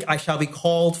 and I think I shall be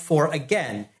called for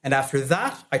again, and after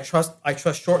that I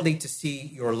trust shortly to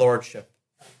see your lordship.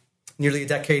 Nearly a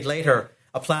decade later,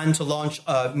 a plan to launch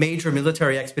a major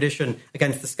military expedition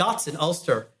against the Scots in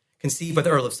Ulster, conceived by the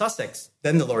Earl of Sussex,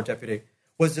 then the Lord Deputy,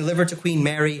 was delivered to Queen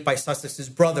Mary by Sussex's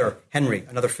brother, Henry,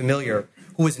 another familiar,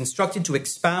 who was instructed to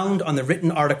expound on the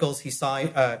written articles he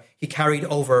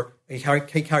carried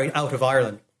out of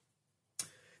Ireland.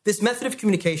 This method of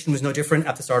communication was no different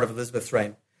at the start of Elizabeth's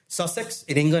reign. Sussex,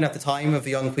 in England at the time of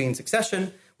the young Queen's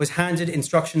accession, was handed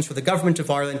instructions for the government of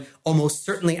Ireland almost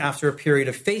certainly after a period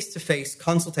of face-to-face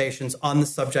consultations on the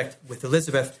subject with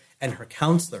Elizabeth and her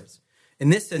councillors. In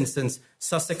this instance,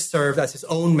 Sussex served as his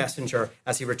own messenger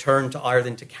as he returned to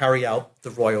Ireland to carry out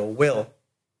the royal will.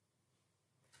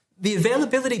 The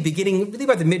availability, beginning really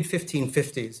by the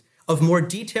mid-1550s, of more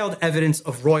detailed evidence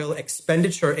of royal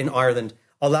expenditure in Ireland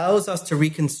allows us to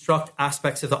reconstruct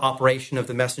aspects of the operation of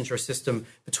the messenger system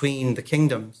between the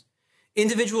kingdoms.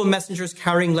 Individual messengers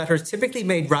carrying letters typically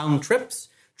made round trips,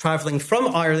 travelling from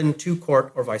Ireland to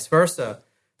court or vice versa.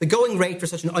 The going rate for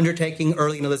such an undertaking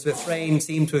early in Elizabeth's reign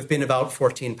seemed to have been about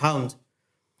 £14.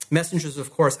 Messengers,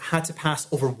 of course, had to pass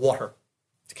over water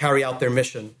to carry out their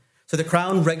mission. So the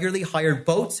Crown regularly hired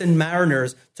boats and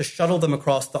mariners to shuttle them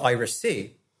across the Irish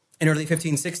Sea. In early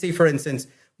 1560, for instance,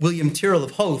 William Tyrrell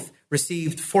of Howth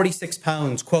received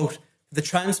 £46, quote, the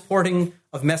transporting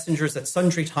of messengers at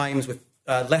sundry times with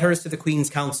letters to the Queen's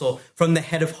Council from the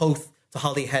head of Howth to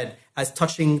Holyhead as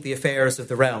touching the affairs of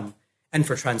the realm, and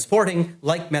for transporting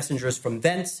like messengers from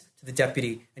thence to the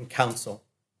Deputy and Council.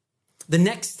 The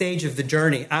next stage of the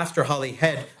journey after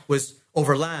Holyhead was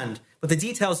overland, but the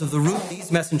details of the route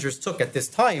these messengers took at this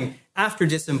time after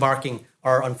disembarking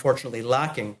are unfortunately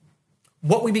lacking.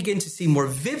 What we begin to see more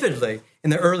vividly in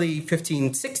the early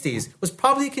 1560s was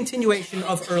probably a continuation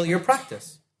of earlier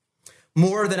practice.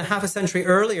 More than a half a century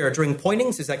earlier, during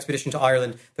Poynings' expedition to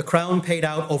Ireland, the Crown paid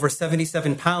out over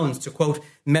 £77 to, quote,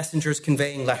 messengers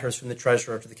conveying letters from the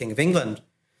Treasurer to the King of England.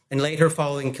 And later,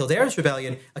 following Kildare's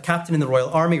rebellion, a captain in the Royal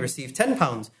Army received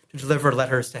 £10 to deliver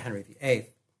letters to Henry VIII.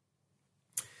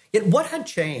 Yet what had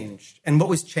changed, and what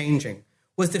was changing,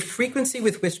 was the frequency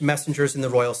with which messengers in the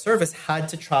royal service had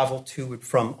to travel to and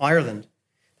from Ireland.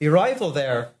 The arrival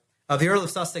there of the Earl of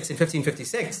Sussex in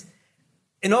 1556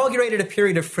 inaugurated a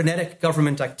period of frenetic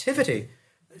government activity,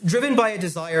 driven by a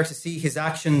desire to see his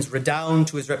actions redound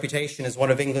to his reputation as one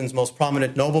of England's most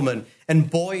prominent noblemen, and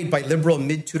buoyed by liberal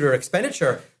mid-Tudor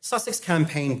expenditure. Sussex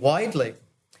campaigned widely.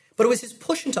 But it was his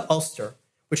push into Ulster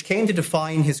which came to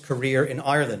define his career in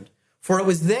Ireland, for it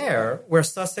was there where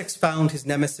Sussex found his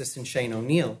nemesis in Shane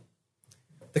O'Neill.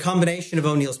 The combination of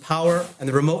O'Neill's power and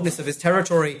the remoteness of his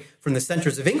territory from the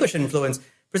centres of English influence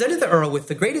presented the Earl with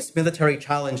the greatest military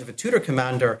challenge of a Tudor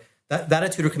commander that a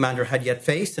Tudor commander had yet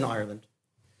faced in Ireland.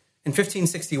 In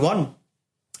 1561,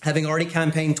 having already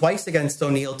campaigned twice against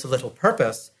O'Neill to little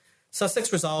purpose,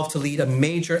 Sussex resolved to lead a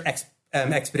major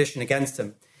expedition against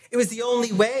him. It was the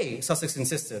only way, Sussex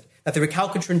insisted, that the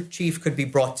recalcitrant chief could be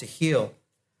brought to heel.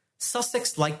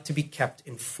 Sussex liked to be kept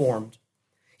informed.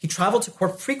 He travelled to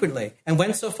court frequently and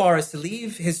went so far as to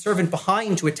leave his servant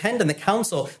behind to attend on the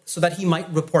council so that he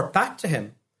might report back to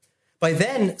him. By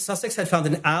then, Sussex had found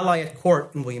an ally at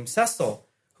court in William Cecil,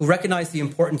 who recognised the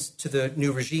importance to the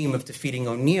new regime of defeating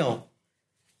O'Neill.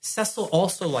 Cecil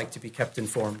also liked to be kept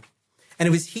informed, and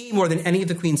it was he, more than any of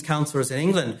the Queen's councillors in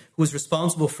England, who was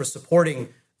responsible for supporting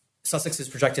Sussex's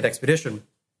projected expedition.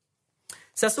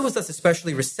 Cecil was thus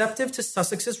especially receptive to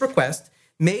Sussex's request,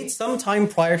 made some time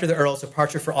prior to the Earl's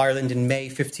departure for Ireland in May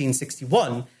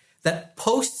 1561, that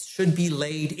posts should be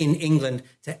laid in England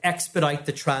to expedite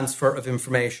the transfer of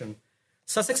information.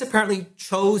 Sussex apparently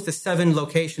chose the 7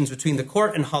 locations between the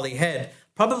court and Holyhead,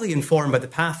 probably informed by the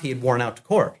path he had worn out to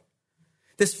court.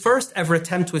 This first ever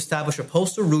attempt to establish a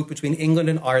postal route between England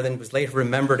and Ireland was later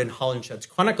remembered in Holinshed's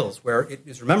Chronicles, where it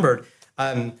is remembered,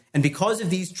 and because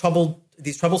of these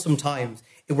troublesome times,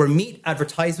 it were meet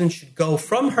advertisements should go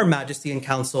from Her Majesty and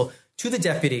Council to the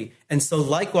Deputy, and so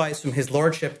likewise from his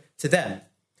Lordship to them.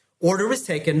 Order was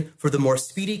taken for the more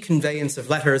speedy conveyance of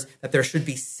letters that there should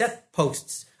be set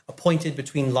posts appointed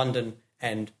between London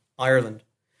and Ireland.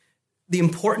 The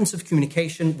importance of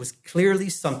communication was clearly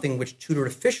something which Tudor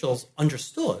officials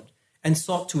understood and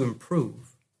sought to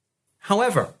improve.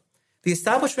 However, the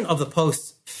establishment of the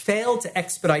posts failed to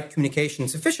expedite communication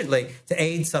sufficiently to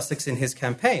aid Sussex in his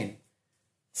campaign.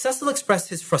 Cecil expressed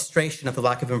his frustration at the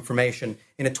lack of information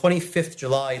in a 25th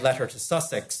July letter to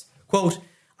Sussex. Quote,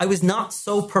 "I was not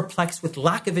so perplexed with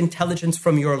lack of intelligence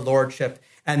from your lordship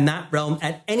and that realm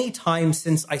at any time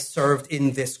since I served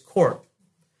in this court."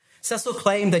 Cecil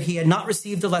claimed that he had not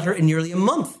received a letter in nearly a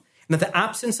month, and that the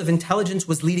absence of intelligence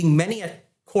was leading many at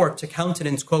court to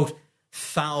countenance, quote,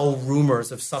 "foul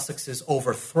rumours of Sussex's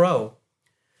overthrow."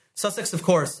 Sussex, of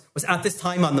course, was at this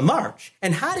time on the march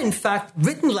and had, in fact,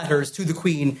 written letters to the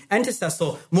Queen and to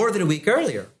Cecil more than a week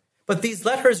earlier. But these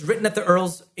letters, written at the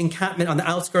Earl's encampment on the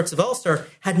outskirts of Ulster,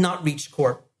 had not reached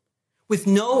court. With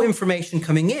no information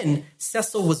coming in,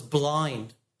 Cecil was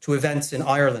blind to events in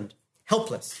Ireland,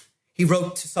 helpless. He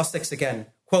wrote to Sussex again,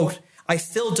 quote, "I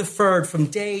still deferred from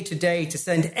day to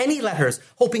send any letters,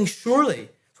 hoping surely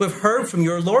to have heard from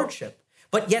your lordship.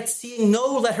 But yet seeing no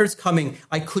letters coming,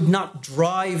 I could not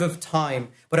drive of time,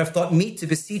 but have thought meet to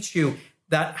beseech you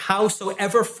that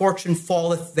howsoever fortune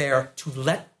falleth there, to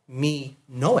let me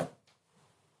know it."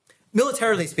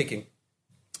 Militarily speaking,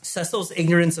 Cecil's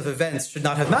ignorance of events should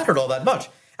not have mattered all that much.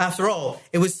 After all,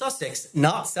 it was Sussex,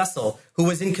 not Cecil, who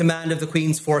was in command of the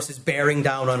Queen's forces bearing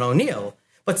down on O'Neill.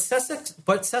 But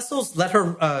Cecil's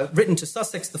letter written to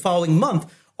Sussex the following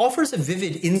month offers a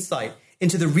vivid insight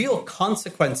into the real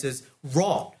consequences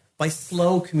wrought by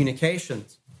slow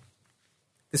communications.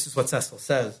 This is what Cecil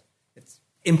says. It's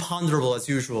imponderable as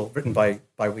usual, written by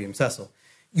William Cecil.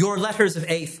 "Your letters of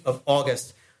 8th of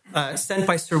August, sent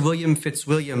by Sir William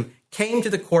Fitzwilliam, came to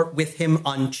the court with him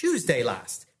on Tuesday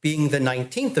last, being the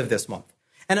 19th of this month.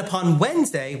 And upon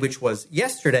Wednesday, which was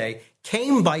yesterday,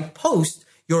 came by post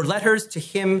your letters to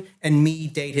him and me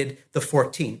dated the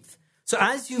 14th. So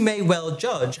as you may well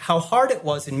judge how hard it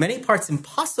was, in many parts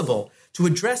impossible, to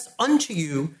address unto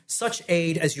you such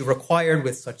aid as you required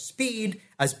with such speed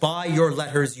as by your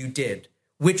letters you did,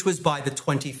 which was by the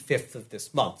 25th of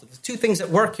this month." So there's 2 things at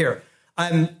work here.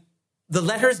 The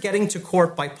letters getting to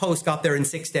court by post got there in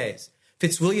 6 days.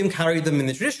 Fitzwilliam carried them in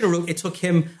the traditional route. It took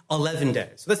him 11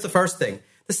 days. So that's the first thing.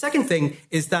 The second thing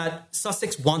is that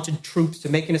Sussex wanted troops to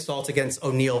make an assault against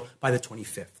O'Neill by the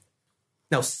 25th.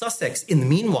 Now, Sussex, in the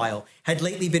meanwhile, had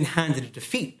lately been handed a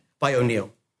defeat by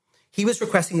O'Neill. He was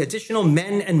requesting additional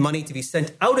men and money to be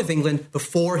sent out of England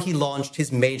before he launched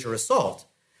his major assault.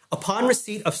 Upon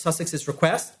receipt of Sussex's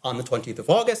request on the 20th of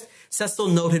August, Cecil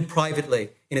noted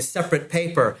privately in a separate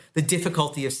paper the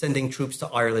difficulty of sending troops to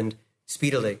Ireland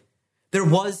speedily. There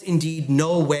was indeed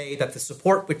no way that the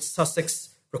support which Sussex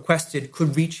requested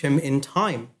could reach him in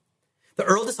time. The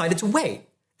Earl decided to wait,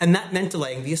 and that meant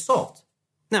delaying the assault.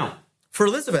 Now, For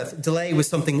Elizabeth, delay was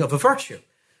something of a virtue.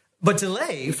 But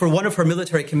delay, for one of her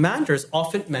military commanders,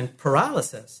 often meant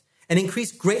paralysis and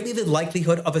increased greatly the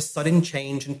likelihood of a sudden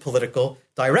change in political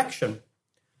direction.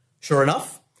 Sure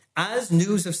enough, as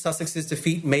news of Sussex's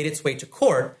defeat made its way to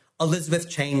court, Elizabeth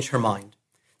changed her mind,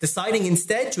 deciding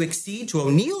instead to accede to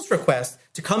O'Neill's request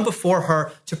to come before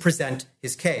her to present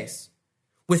his case.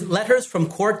 With letters from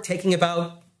court taking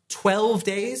about 12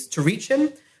 days to reach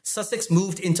him, Sussex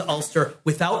moved into Ulster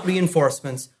without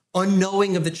reinforcements,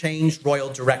 unknowing of the changed royal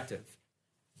directive.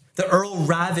 The Earl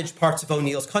ravaged parts of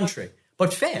O'Neill's country,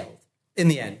 but failed in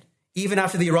the end, even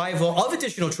after the arrival of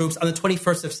additional troops on the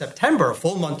 21st of September, a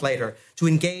full month later, to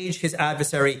engage his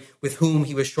adversary, with whom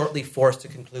he was shortly forced to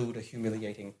conclude a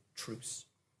humiliating truce.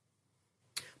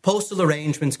 Postal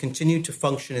arrangements continued to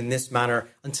function in this manner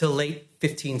until late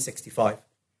 1565.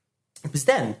 It was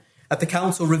then that the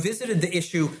council revisited the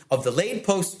issue of the laid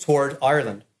posts toward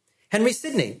Ireland. Henry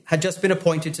Sidney had just been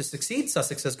appointed to succeed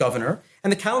Sussex as governor,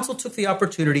 and the council took the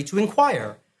opportunity to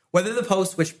inquire whether the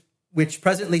posts which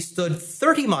presently stood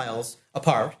 30 miles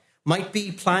apart might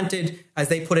be planted, as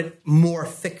they put it, more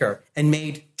thicker and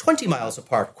made 20 miles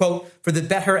apart, quote, for the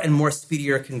better and more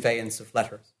speedier conveyance of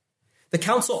letters. The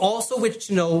council also wished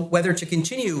to know whether to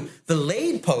continue the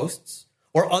laid posts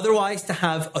or otherwise to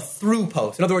have a through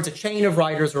post. In other words, a chain of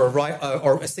riders or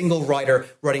a single rider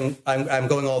running,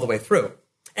 going all the way through.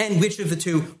 And which of the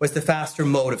two was the faster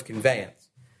mode of conveyance.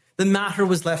 The matter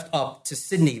was left up to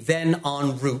Sidney, then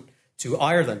en route to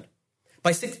Ireland.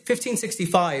 By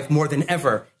 1565, more than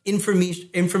ever,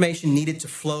 information needed to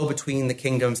flow between the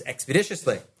kingdoms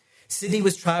expeditiously. Sidney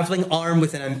was travelling armed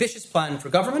with an ambitious plan for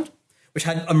government, which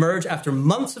had emerged after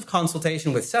months of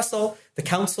consultation with Cecil, the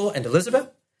council, and Elizabeth.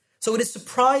 So it is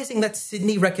surprising that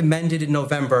Sidney recommended in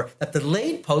November that the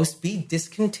laid post be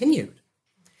discontinued.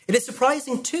 It is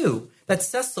surprising, too, that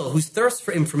Cecil, whose thirst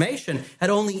for information had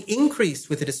only increased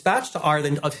with the dispatch to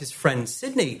Ireland of his friend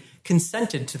Sidney,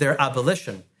 consented to their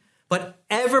abolition. But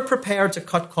ever prepared to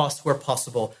cut costs where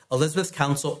possible, Elizabeth's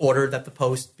council ordered that the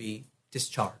post be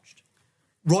discharged.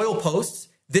 Royal posts,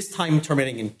 this time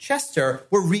terminating in Chester,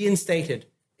 were reinstated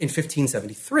in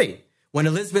 1573, when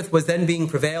Elizabeth was then being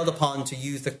prevailed upon to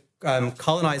use the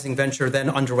colonizing venture then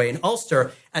underway in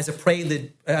Ulster as a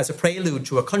prelude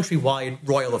to a countrywide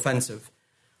royal offensive.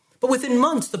 But within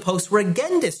months, the posts were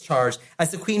again discharged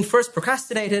as the Queen first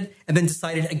procrastinated and then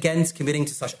decided against committing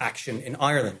to such action in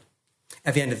Ireland.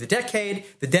 At the end of the decade,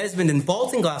 the Desmond and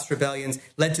Baltinglass rebellions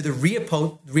led to the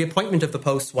reappointment of the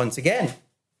posts once again.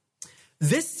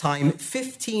 This time,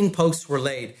 15 posts were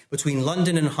laid between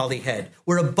London and Holyhead,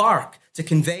 where a bark to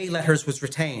convey letters was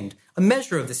retained, a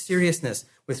measure of the seriousness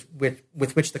with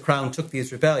which the Crown took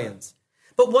these rebellions.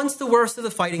 But once the worst of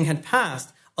the fighting had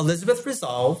passed, Elizabeth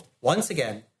resolved, once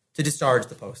again, to discharge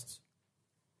the posts.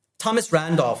 Thomas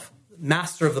Randolph,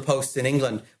 master of the posts in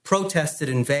England, protested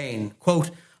in vain, quote,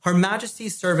 "Her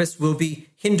Majesty's service will be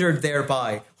hindered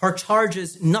thereby, her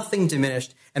charges nothing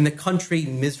diminished, and the country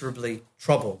miserably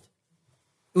troubled."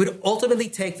 It would ultimately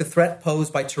take the threat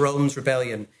posed by Tyrone's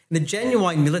rebellion and the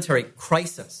genuine military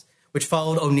crisis which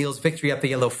followed O'Neill's victory at the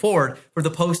Yellow Ford for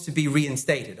the post to be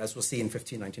reinstated, as we'll see in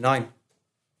 1599.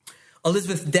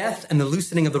 Elizabeth's death and the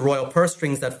loosening of the royal purse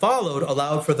strings that followed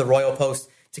allowed for the royal post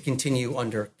to continue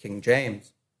under King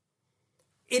James.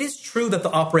 It is true that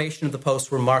the operation of the posts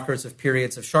were markers of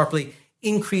periods of sharply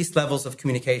increased levels of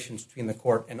communications between the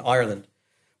court and Ireland.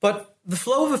 But the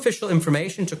flow of official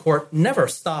information to court never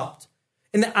stopped.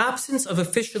 In the absence of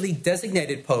officially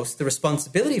designated posts, the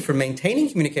responsibility for maintaining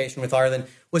communication with Ireland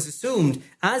was assumed,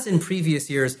 as in previous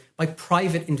years, by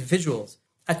private individuals.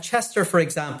 At Chester, for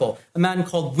example, a man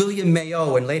called William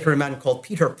Mayo and later a man called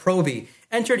Peter Proby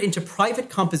entered into private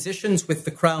compositions with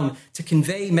the Crown to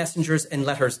convey messengers and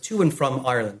letters to and from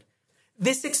Ireland.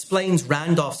 This explains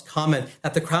Randolph's comment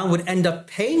that the Crown would end up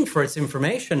paying for its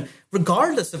information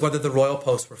regardless of whether the royal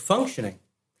posts were functioning.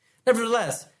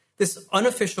 Nevertheless, this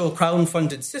unofficial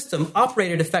Crown-funded system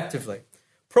operated effectively.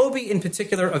 Proby in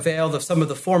particular availed of some of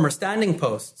the former standing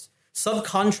posts,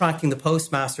 subcontracting the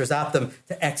postmasters at them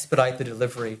to expedite the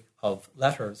delivery of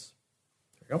letters.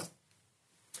 There you go.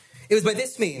 It was by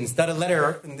this means that a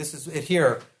letter, and this is it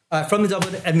here, from the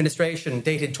Dublin administration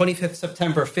dated 25th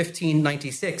September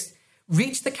 1596,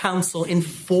 reached the council in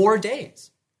 4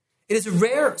 days. It is a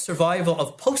rare survival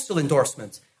of postal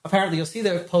endorsements. Apparently, you'll see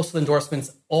the postal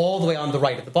endorsements all the way on the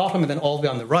right at the bottom and then all the way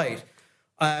on the right.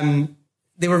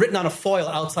 They were written on a foil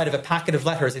outside of a packet of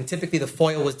letters, and typically the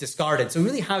foil was discarded. So we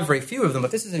really have very few of them,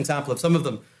 but this is an example of some of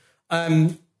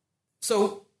them.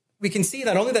 So we can see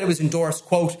not only that it was endorsed,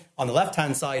 quote, on the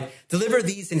left-hand side, deliver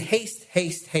these in haste,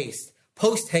 haste, haste,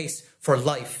 post haste for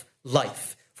life,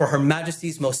 life. for Her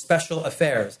Majesty's most special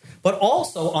affairs, but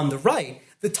also on the right,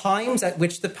 the times at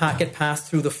which the packet passed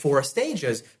through the 4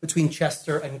 stages between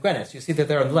Chester and Greenwich. You see that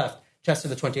there on the left, Chester,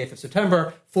 the 28th of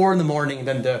September, 4 in the morning, and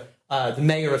then the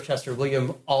mayor of Chester,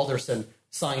 William Alderson,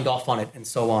 signed off on it, and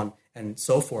so on and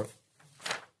so forth.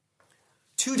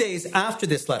 2 days after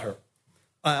this letter,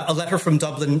 a letter from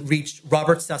Dublin reached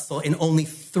Robert Cecil in only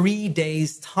 3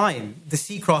 days' time. The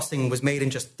sea crossing was made in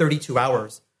just 32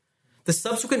 hours. The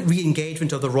subsequent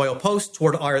re-engagement of the Royal Post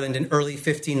toward Ireland in early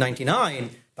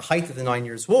 1599, the height of the 9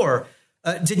 Years' War,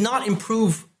 did not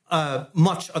improve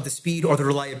much of the speed or the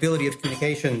reliability of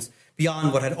communications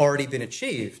beyond what had already been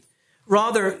achieved.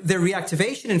 Rather, their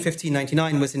reactivation in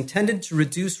 1599 was intended to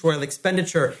reduce royal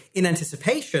expenditure in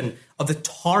anticipation of the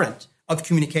torrent of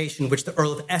communication which the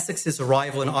Earl of Essex's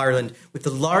arrival in Ireland with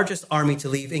the largest army to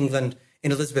leave England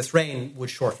in Elizabeth's reign would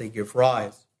shortly give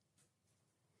rise.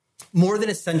 More than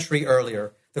a century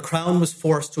earlier, the Crown was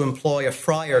forced to employ a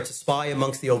friar to spy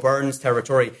amongst the O'Byrne's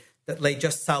territory that lay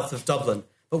just south of Dublin,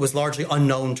 but was largely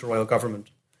unknown to royal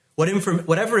government.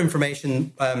 Whatever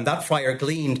information that friar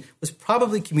gleaned was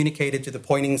probably communicated to the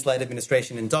Poynings-led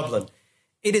administration in Dublin.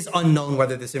 It is unknown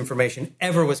whether this information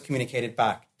ever was communicated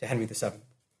back to Henry VII.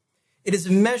 It is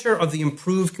a measure of the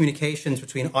improved communications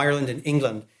between Ireland and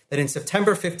England that in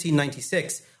September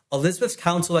 1596, Elizabeth's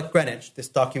council at Greenwich, this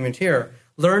document here,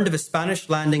 learned of a Spanish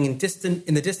landing in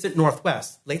the distant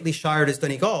northwest, lately shired as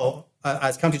Donegal,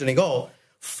 as County Donegal,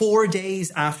 4 days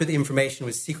after the information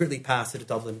was secretly passed to the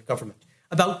Dublin government,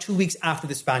 about 2 weeks after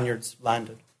the Spaniards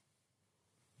landed.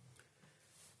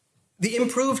 The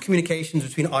improved communications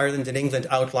between Ireland and England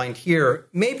outlined here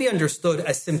may be understood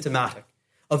as symptomatic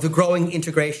of the growing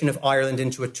integration of Ireland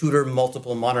into a Tudor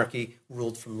multiple monarchy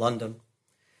ruled from London.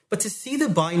 But to see the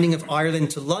binding of Ireland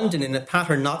to London in a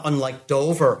pattern not unlike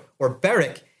Dover or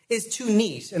Berwick is too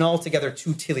neat and altogether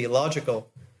too teleological.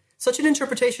 Such an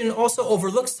interpretation also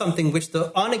overlooks something which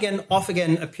the on-again,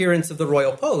 off-again appearance of the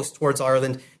Royal Post towards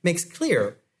Ireland makes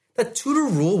clear, that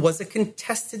Tudor rule was a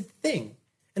contested thing,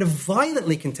 and a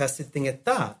violently contested thing at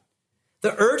that.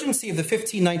 The urgency of the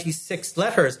 1596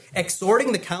 letters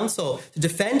exhorting the council to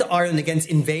defend Ireland against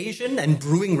invasion and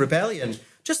brewing rebellion,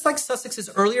 just like Sussex's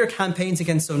earlier campaigns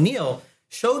against O'Neill,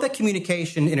 show that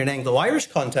communication in an Anglo-Irish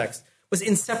context was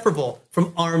inseparable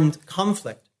from armed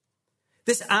conflict.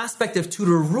 This aspect of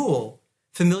Tudor rule,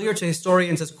 familiar to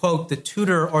historians as, quote, the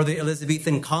Tudor or the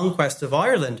Elizabethan conquest of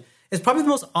Ireland, is probably the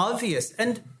most obvious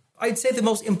and, I'd say, the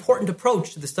most important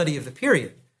approach to the study of the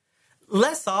period.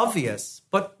 Less obvious,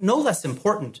 but no less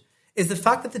important, is the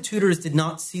fact that the Tudors did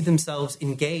not see themselves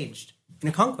engaged in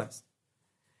a conquest.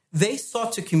 They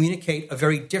sought to communicate a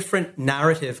very different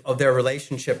narrative of their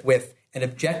relationship with an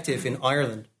objective in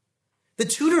Ireland. The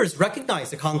Tudors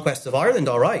recognized the conquest of Ireland,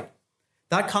 all right.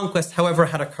 That conquest, however,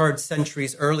 had occurred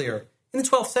centuries earlier, in the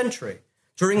 12th century,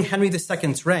 during Henry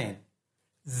II's reign.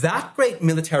 That great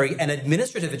military and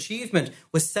administrative achievement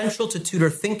was central to Tudor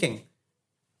thinking.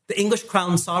 The English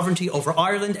crown's sovereignty over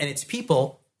Ireland and its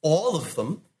people, all of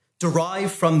them,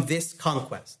 derived from this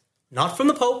conquest. Not from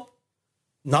the Pope,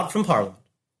 not from Parliament.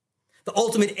 The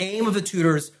ultimate aim of the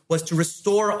Tudors was to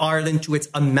restore Ireland to its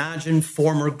imagined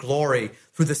former glory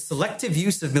through the selective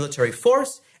use of military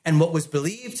force and what was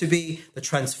believed to be the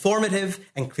transformative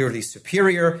and clearly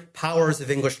superior powers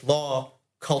of English law,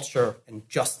 culture, and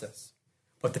justice.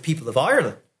 What the people of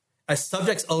Ireland, as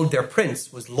subjects owed their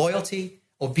prince, was loyalty,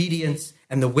 obedience,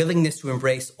 and the willingness to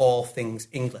embrace all things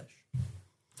English.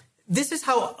 This is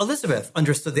how Elizabeth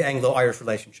understood the Anglo-Irish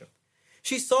relationship.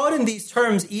 She saw it in these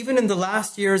terms even in the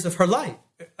last years of her life,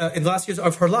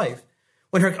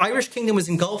 when her Irish kingdom was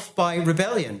engulfed by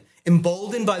rebellion,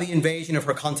 emboldened by the invasion of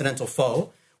her continental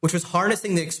foe, which was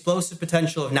harnessing the explosive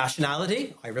potential of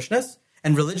nationality, Irishness,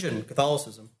 and religion,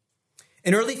 Catholicism.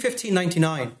 In early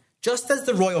 1599, just as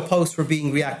the royal posts were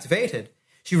being reactivated,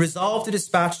 she resolved to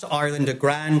dispatch to Ireland a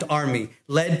grand army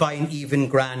led by an even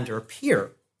grander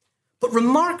peer. But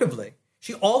remarkably,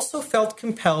 she also felt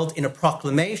compelled in a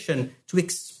proclamation to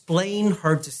explain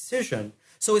her decision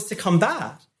so as to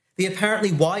combat the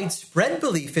apparently widespread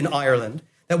belief in Ireland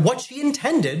that what she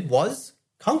intended was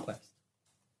conquest.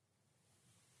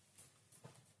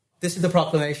 This is the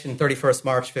proclamation, 31st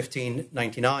March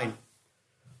 1599.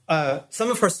 Some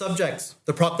of her subjects,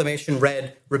 the proclamation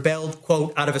read, rebelled,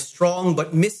 quote, out of a strong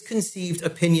but misconceived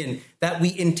opinion that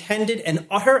we intended an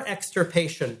utter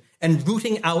extirpation and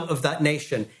rooting out of that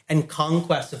nation and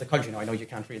conquest of the country. Now, I know you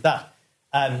can't read that.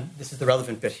 This is the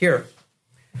relevant bit here.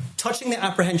 Touching the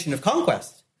apprehension of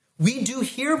conquest, we do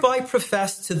hereby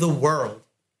profess to the world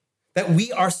that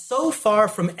we are so far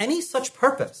from any such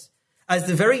purpose as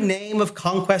the very name of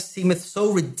conquest seemeth so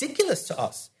ridiculous to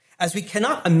us, as we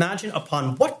cannot imagine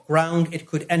upon what ground it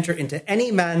could enter into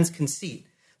any man's conceit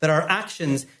that our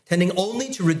actions, tending only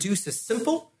to reduce a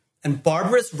simple and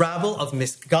barbarous rabble of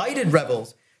misguided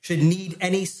rebels, should need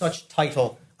any such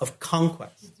title of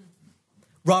conquest.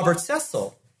 Robert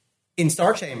Cecil, in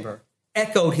Star Chamber,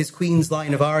 echoed his Queen's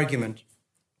line of argument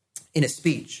in a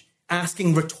speech,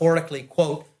 asking rhetorically,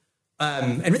 quote,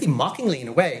 and really mockingly in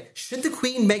a way, should the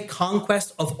Queen make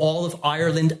conquest of all of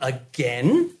Ireland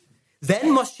again?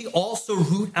 Then must she also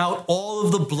root out all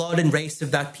of the blood and race of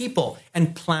that people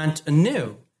and plant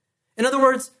anew. In other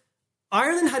words,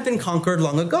 Ireland had been conquered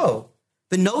long ago.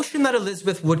 The notion that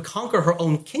Elizabeth would conquer her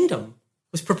own kingdom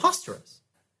was preposterous.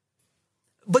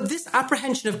 But this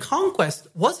apprehension of conquest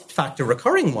was in fact a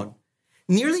recurring one.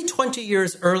 Nearly 20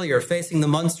 years earlier, facing the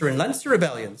Munster and Leinster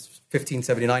rebellions,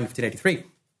 1579, 1583,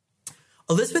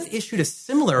 Elizabeth issued a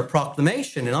similar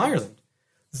proclamation in Ireland.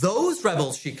 Those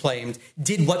rebels, she claimed,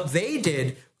 did what they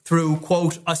did through,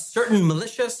 quote, a certain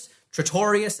malicious,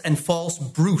 traitorous, and false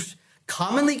bruit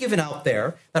commonly given out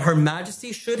there, that Her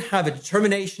Majesty should have a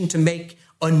determination to make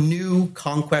a new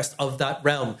conquest of that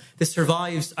realm. This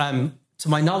survives, to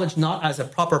my knowledge, not as a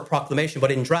proper proclamation,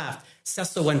 but in draft.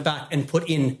 Cecil went back and put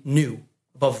in new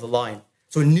above the line.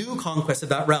 So a new conquest of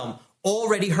that realm,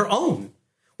 already her own,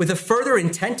 with a further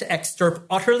intent to extirp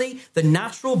utterly the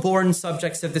natural-born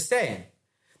subjects of the same.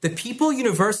 The people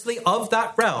universally of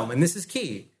that realm, and this is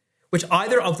key, which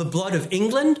either of the blood of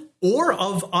England or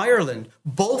of Ireland,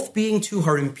 both being to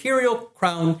her imperial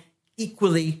crown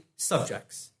equally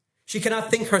subjects. She cannot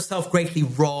think herself greatly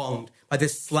wronged by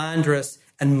this slanderous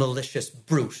and malicious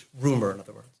brute, rumour, in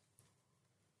other words.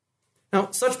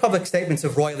 Now, such public statements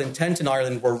of royal intent in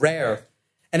Ireland were rare,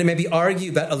 and it may be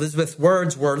argued that Elizabeth's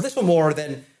words were little more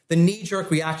than the knee-jerk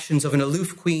reactions of an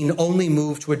aloof queen only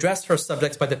moved to address her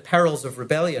subjects by the perils of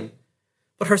rebellion.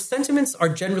 But her sentiments are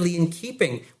generally in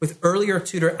keeping with earlier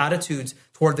Tudor attitudes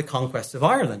toward the conquest of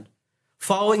Ireland.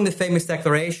 Following the famous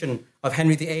declaration of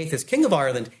Henry VIII as King of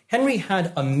Ireland, Henry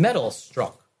had a medal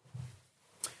struck,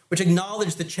 which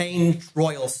acknowledged the changed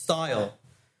royal style.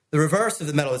 The reverse of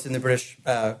the medal is in the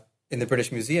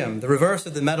British Museum. The reverse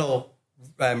of the medal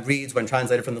reads, when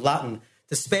translated from the Latin,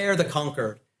 to spare the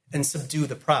conquered and subdue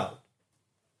the proud.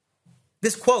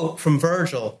 This quote from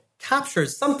Virgil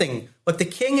captures something what the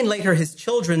king and later his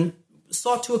children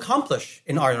sought to accomplish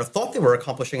in Ireland, or thought they were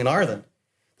accomplishing in Ireland.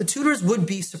 The Tudors would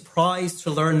be surprised to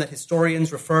learn that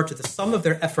historians refer to the sum of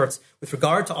their efforts with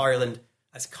regard to Ireland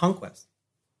as conquest.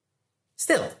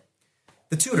 Still,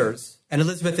 the Tudors, and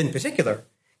Elizabeth in particular,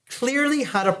 clearly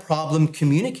had a problem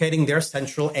communicating their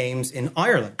central aims in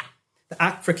Ireland. The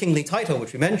Act for Kingly Title,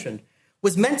 which we mentioned,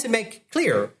 was meant to make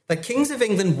clear that kings of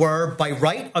England were, by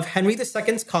right of Henry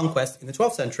II's conquest in the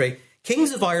 12th century,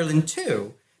 kings of Ireland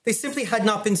too. They simply had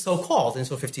not been so called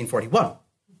until 1541.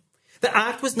 The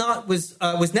act was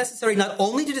necessary not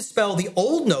only to dispel the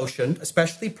old notion,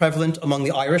 especially prevalent among the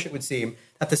Irish, it would seem,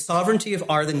 that the sovereignty of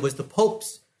Ireland was the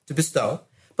Pope's to bestow,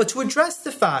 but to address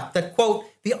the fact that, quote,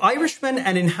 the Irishmen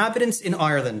and inhabitants in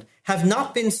Ireland have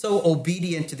not been so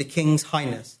obedient to the King's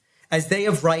Highness as they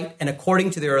of right and according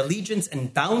to their allegiance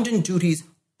and bounden duties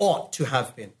ought to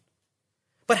have been.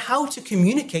 But how to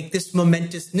communicate this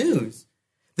momentous news?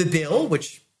 The bill,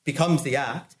 which becomes the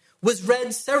Act, was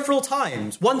read several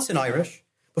times, once in Irish,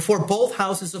 before both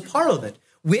houses of Parliament,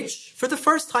 which, for the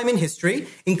first time in history,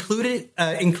 included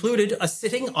a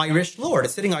sitting Irish lord, a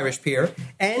sitting Irish peer,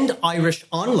 and Irish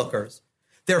onlookers.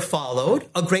 There followed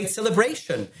a great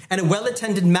celebration and a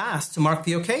well-attended mass to mark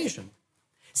the occasion.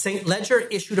 St. Leger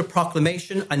issued a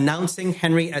proclamation announcing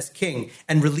Henry as king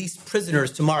and released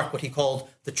prisoners to mark what he called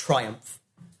the triumph.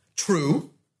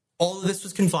 True, all of this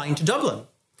was confined to Dublin,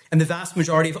 and the vast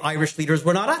majority of Irish leaders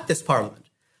were not at this parliament.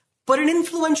 But an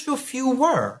influential few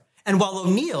were, and while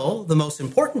O'Neill, the most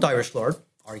important Irish lord,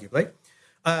 arguably,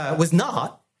 was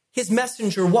not, his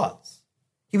messenger was.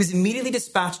 He was immediately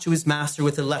dispatched to his master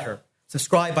with a letter,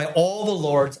 subscribed by all the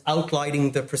lords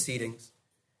outlining the proceedings.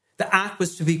 The Act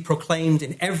was to be proclaimed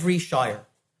in every shire.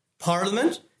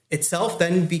 Parliament itself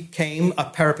then became a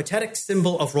peripatetic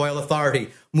symbol of royal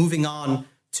authority, moving on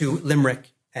to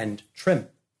Limerick and Trim.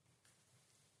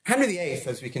 Henry VIII,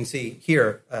 as we can see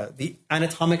here, the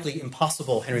anatomically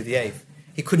impossible Henry VIII,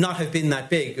 he could not have been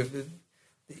that big.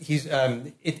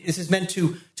 This is meant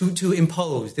to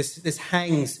impose. This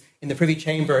hangs in the Privy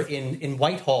Chamber in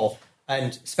Whitehall,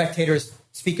 and spectators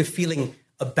speak of feeling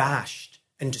abashed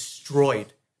and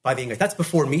destroyed by the English. That's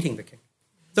before meeting the king.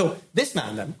 So this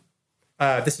man then,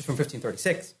 this is from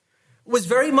 1536, was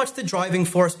very much the driving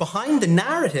force behind the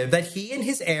narrative that he and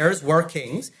his heirs were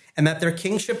kings and that their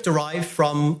kingship derived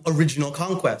from original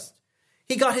conquest.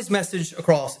 He got his message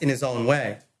across in his own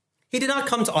way. He did not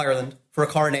come to Ireland for a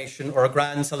coronation or a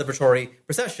grand celebratory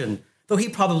procession, though he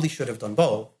probably should have done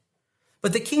both.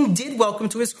 But the king did welcome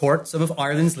to his court some of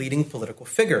Ireland's leading political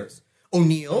figures.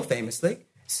 O'Neill, famously,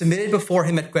 submitted before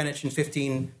him at Greenwich in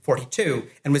 1542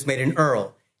 and was made an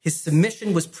earl. His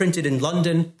submission was printed in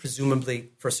London, presumably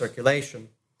for circulation.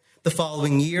 The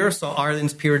following year saw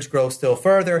Ireland's peerage grow still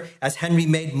further as Henry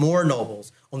made more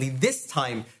nobles, only this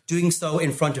time doing so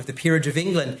in front of the peerage of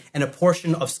England and a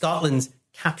portion of Scotland's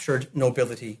captured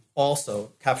nobility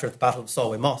also, captured at the Battle of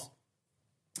Solway Moss.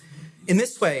 In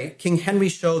this way, King Henry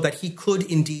showed that he could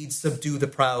indeed subdue the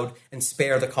proud and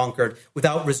spare the conquered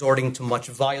without resorting to much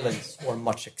violence or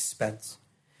much expense.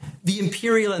 The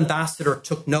imperial ambassador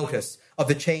took notice of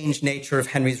the changed nature of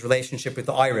Henry's relationship with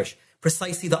the Irish,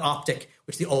 precisely the optic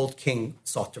which the old king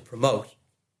sought to promote.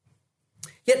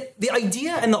 Yet the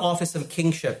idea and the office of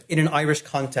kingship in an Irish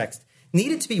context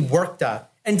needed to be worked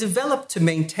at and developed to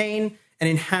maintain and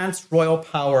enhance royal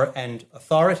power and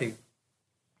authority.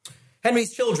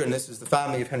 Henry's children, this is the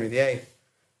family of Henry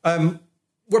VIII,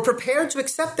 were prepared to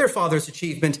accept their father's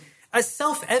achievement as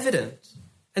self-evident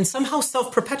and somehow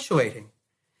self-perpetuating.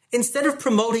 Instead of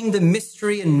promoting the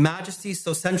mystery and majesty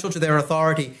so central to their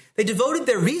authority, they devoted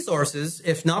their resources,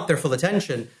 if not their full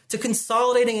attention, to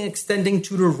consolidating and extending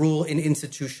Tudor rule in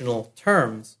institutional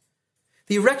terms.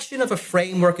 The erection of a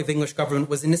framework of English government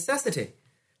was a necessity.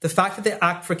 The fact that the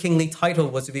Act for Kingly Title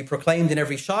was to be proclaimed in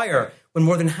every shire when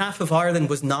more than half of Ireland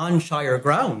was non-shire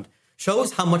ground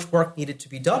shows how much work needed to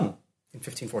be done in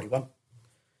 1541.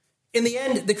 In the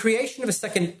end, the creation of a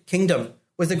second kingdom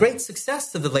was the great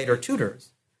success of the later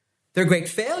Tudors. Their great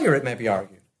failure, it may be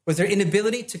argued, was their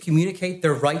inability to communicate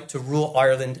their right to rule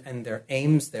Ireland and their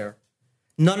aims there.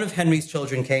 None of Henry's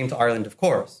children came to Ireland, of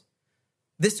course.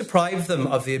 This deprived them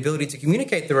of the ability to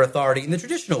communicate their authority in the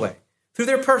traditional way, through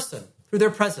their person, through their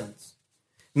presence.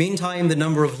 Meantime, the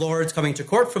number of lords coming to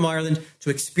court from Ireland to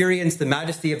experience the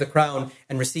majesty of the crown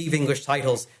and receive English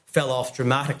titles fell off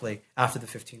dramatically after the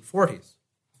 1540s.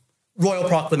 Royal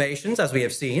proclamations, as we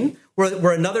have seen,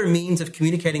 were another means of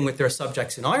communicating with their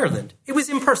subjects in Ireland. It was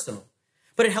impersonal,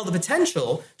 but it held the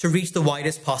potential to reach the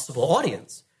widest possible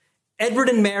audience. Edward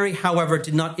and Mary, however,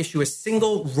 did not issue a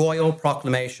single royal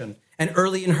proclamation, and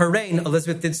early in her reign,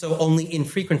 Elizabeth did so only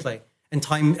infrequently and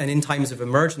in times of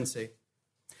emergency.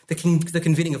 The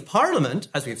convening of Parliament,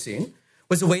 as we have seen,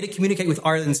 was a way to communicate with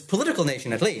Ireland's political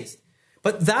nation at least,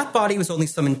 but that body was only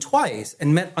summoned twice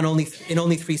and met in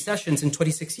only 3 sessions in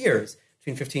 26 years,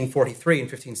 between 1543 and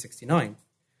 1569.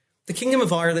 The Kingdom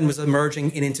of Ireland was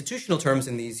emerging in institutional terms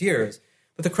in these years,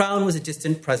 but the Crown was a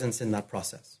distant presence in that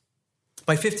process.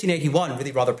 By 1581,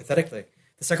 really rather pathetically,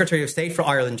 the Secretary of State for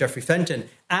Ireland, Geoffrey Fenton,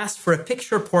 asked for a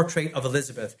picture portrait of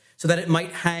Elizabeth so that it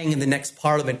might hang in the next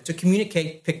Parliament to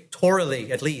communicate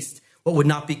pictorially, at least, what would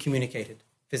not be communicated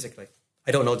physically.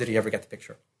 I don't know, did he ever get the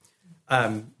picture?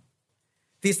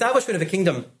 The establishment of a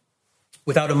kingdom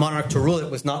without a monarch to rule it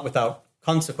was not without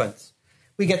consequence.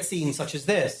 We get scenes such as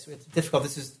this. It's difficult.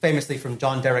 This is famously from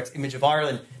John Derrick's Image of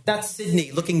Ireland. That's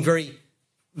Sidney looking very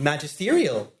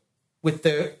magisterial with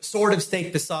the sword of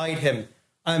state beside him.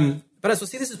 But as we'll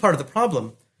see, this is part of the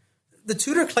problem. The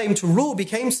Tudor claim to rule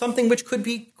became something which could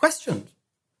be questioned.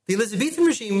 The Elizabethan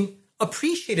regime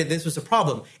appreciated this was a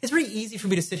problem. It's very easy for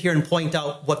me to sit here and point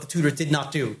out what the Tudors did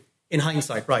not do in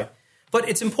hindsight, right? But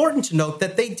it's important to note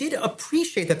that they did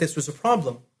appreciate that this was a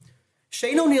problem.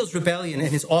 Shane O'Neill's rebellion and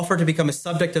his offer to become a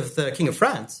subject of the King of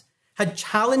France had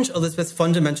challenged Elizabeth's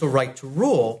fundamental right to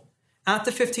rule. At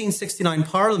the 1569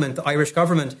 Parliament, the Irish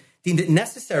government deemed it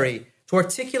necessary to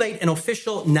articulate an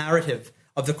official narrative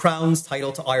of the Crown's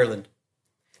title to Ireland.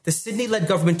 The Sidney-led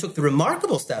government took the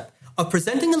remarkable step of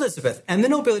presenting Elizabeth and the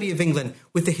nobility of England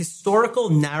with the historical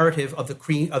narrative of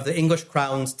the English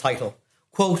Crown's title.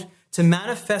 Quote, to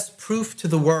manifest proof to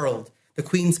the world, the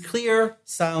Queen's clear,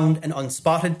 sound, and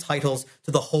unspotted titles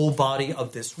to the whole body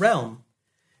of this realm.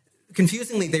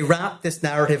 Confusingly, they wrapped this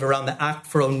narrative around the Act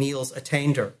for O'Neill's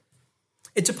attainder.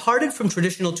 It departed from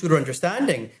traditional Tudor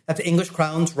understanding that the English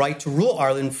Crown's right to rule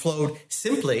Ireland flowed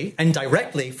simply and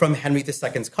directly from Henry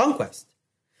II's conquest.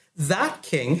 That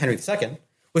king, Henry II,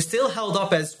 was still held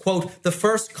up as, quote, the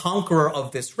first conqueror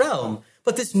of this realm,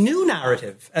 but this new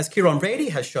narrative, as Kieran Brady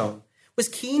has shown, was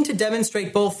keen to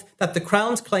demonstrate both that the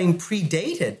Crown's claim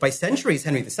predated by centuries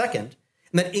Henry II, and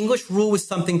that English rule was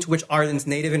something to which Ireland's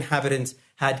native inhabitants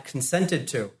had consented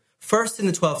to, first in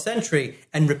the 12th century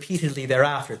and repeatedly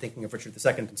thereafter, thinking of Richard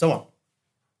II and so on.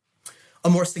 A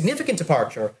more significant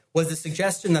departure was the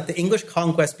suggestion that the English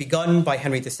conquest begun by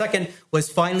Henry II was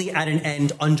finally at an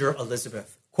end under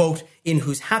Elizabeth. Quote, in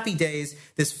whose happy days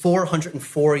this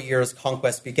 404 years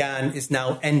conquest began is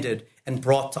now ended and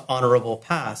brought to honourable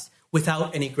pass.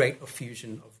 without any great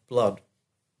effusion of blood.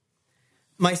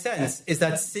 My sense is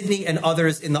that Sidney and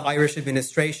others in the Irish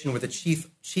administration were the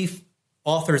chief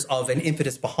authors of and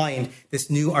impetus behind this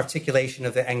new articulation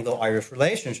of the Anglo-Irish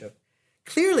relationship.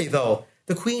 Clearly, though,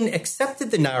 the Queen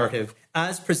accepted the narrative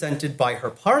as presented by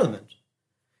her Parliament.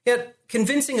 Yet,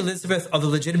 convincing Elizabeth of the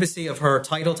legitimacy of her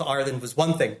title to Ireland was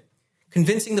one thing.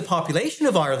 Convincing the population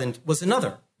of Ireland was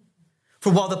another.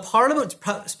 For while the Parliament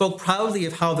spoke proudly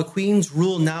of how the Queen's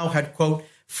rule now had, quote,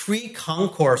 free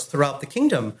concourse throughout the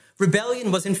kingdom,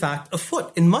 rebellion was in fact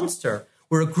afoot in Munster,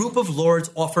 where a group of lords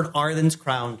offered Ireland's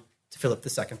crown to Philip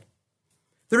II.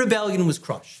 The rebellion was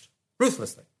crushed,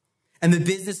 ruthlessly, and the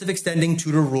business of extending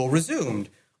Tudor rule resumed,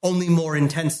 only more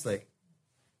intensely.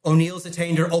 O'Neill's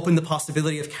attainder opened the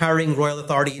possibility of carrying royal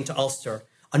authority into Ulster.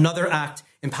 Another act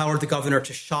empowered the governor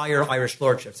to shire Irish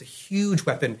lordships, a huge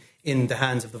weapon in the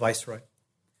hands of the viceroy.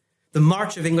 The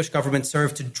march of English government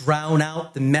served to drown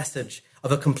out the message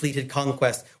of a completed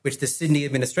conquest, which the Sidney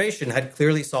administration had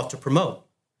clearly sought to promote.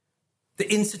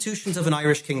 The institutions of an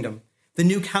Irish kingdom, the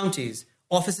new counties,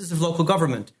 offices of local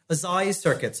government, assize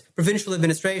circuits, provincial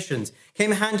administrations,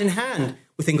 came hand in hand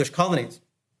with English colonies.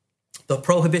 The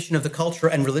prohibition of the culture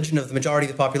and religion of the majority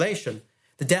of the population,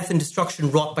 the death and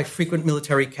destruction wrought by frequent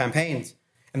military campaigns,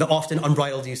 and the often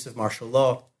unbridled use of martial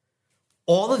law.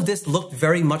 All of this looked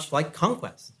very much like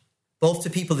conquest, both to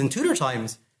people in Tudor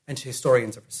times and to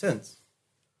historians ever since.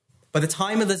 By the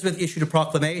time Elizabeth issued a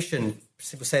proclamation,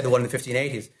 say the one in the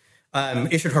 1580s,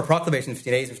 issued her proclamation in the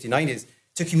 1580s and 1590s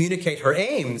to communicate her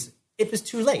aims, it was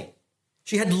too late.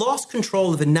 She had lost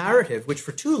control of a narrative which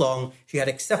for too long she had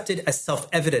accepted as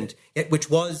self-evident, yet which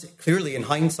was, clearly in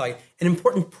hindsight, an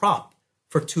important prop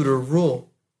for Tudor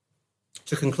rule.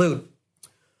 To conclude,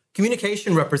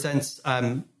 communication represents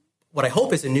what I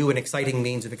hope is a new and exciting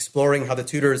means of exploring how the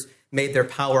Tudors made their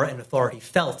power and authority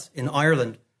felt in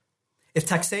Ireland. If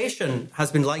taxation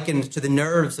has been likened to the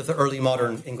nerves of the early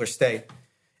modern English state,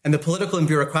 and the political and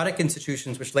bureaucratic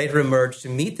institutions which later emerged to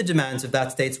meet the demands of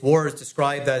that state's wars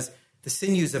described as the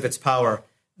sinews of its power,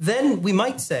 then we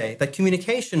might say that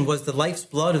communication was the life's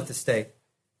blood of the state,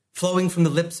 flowing from the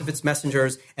lips of its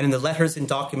messengers and in the letters and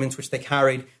documents which they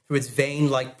carried through its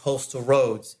vein-like postal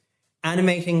roads,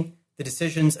 animating the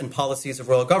decisions and policies of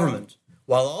royal government,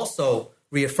 while also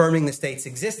reaffirming the state's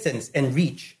existence and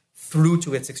reach through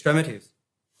to its extremities.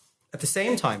 At the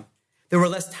same time, there were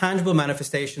less tangible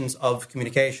manifestations of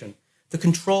communication, the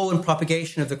control and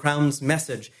propagation of the crown's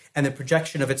message and the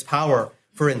projection of its power,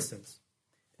 for instance.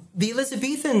 The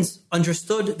Elizabethans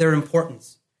understood their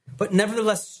importance, but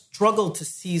nevertheless struggled to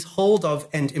seize hold of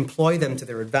and employ them to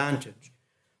their advantage.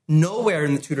 Nowhere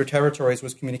in the Tudor territories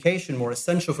was communication more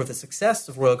essential for the success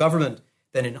of royal government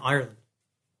than in Ireland.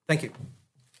 Thank you.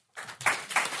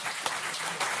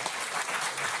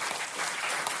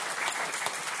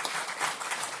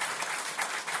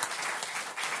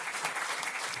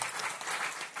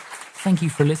 Thank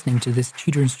you for listening to this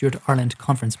Tudor and Stuart Ireland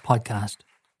Conference podcast.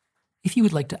 If you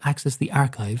would like to access the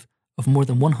archive of more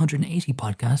than 180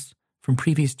 podcasts from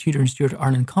previous Tudor and Stuart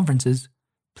Ireland conferences,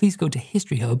 please go to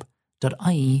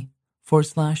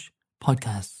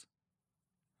historyhub.ie/podcasts.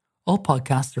 All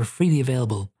podcasts are freely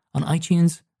available on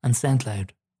iTunes and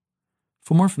SoundCloud.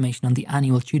 For more information on the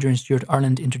annual Tudor and Stuart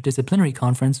Ireland Interdisciplinary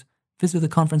Conference, visit the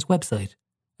conference website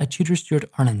at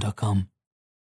tudorstuartireland.com.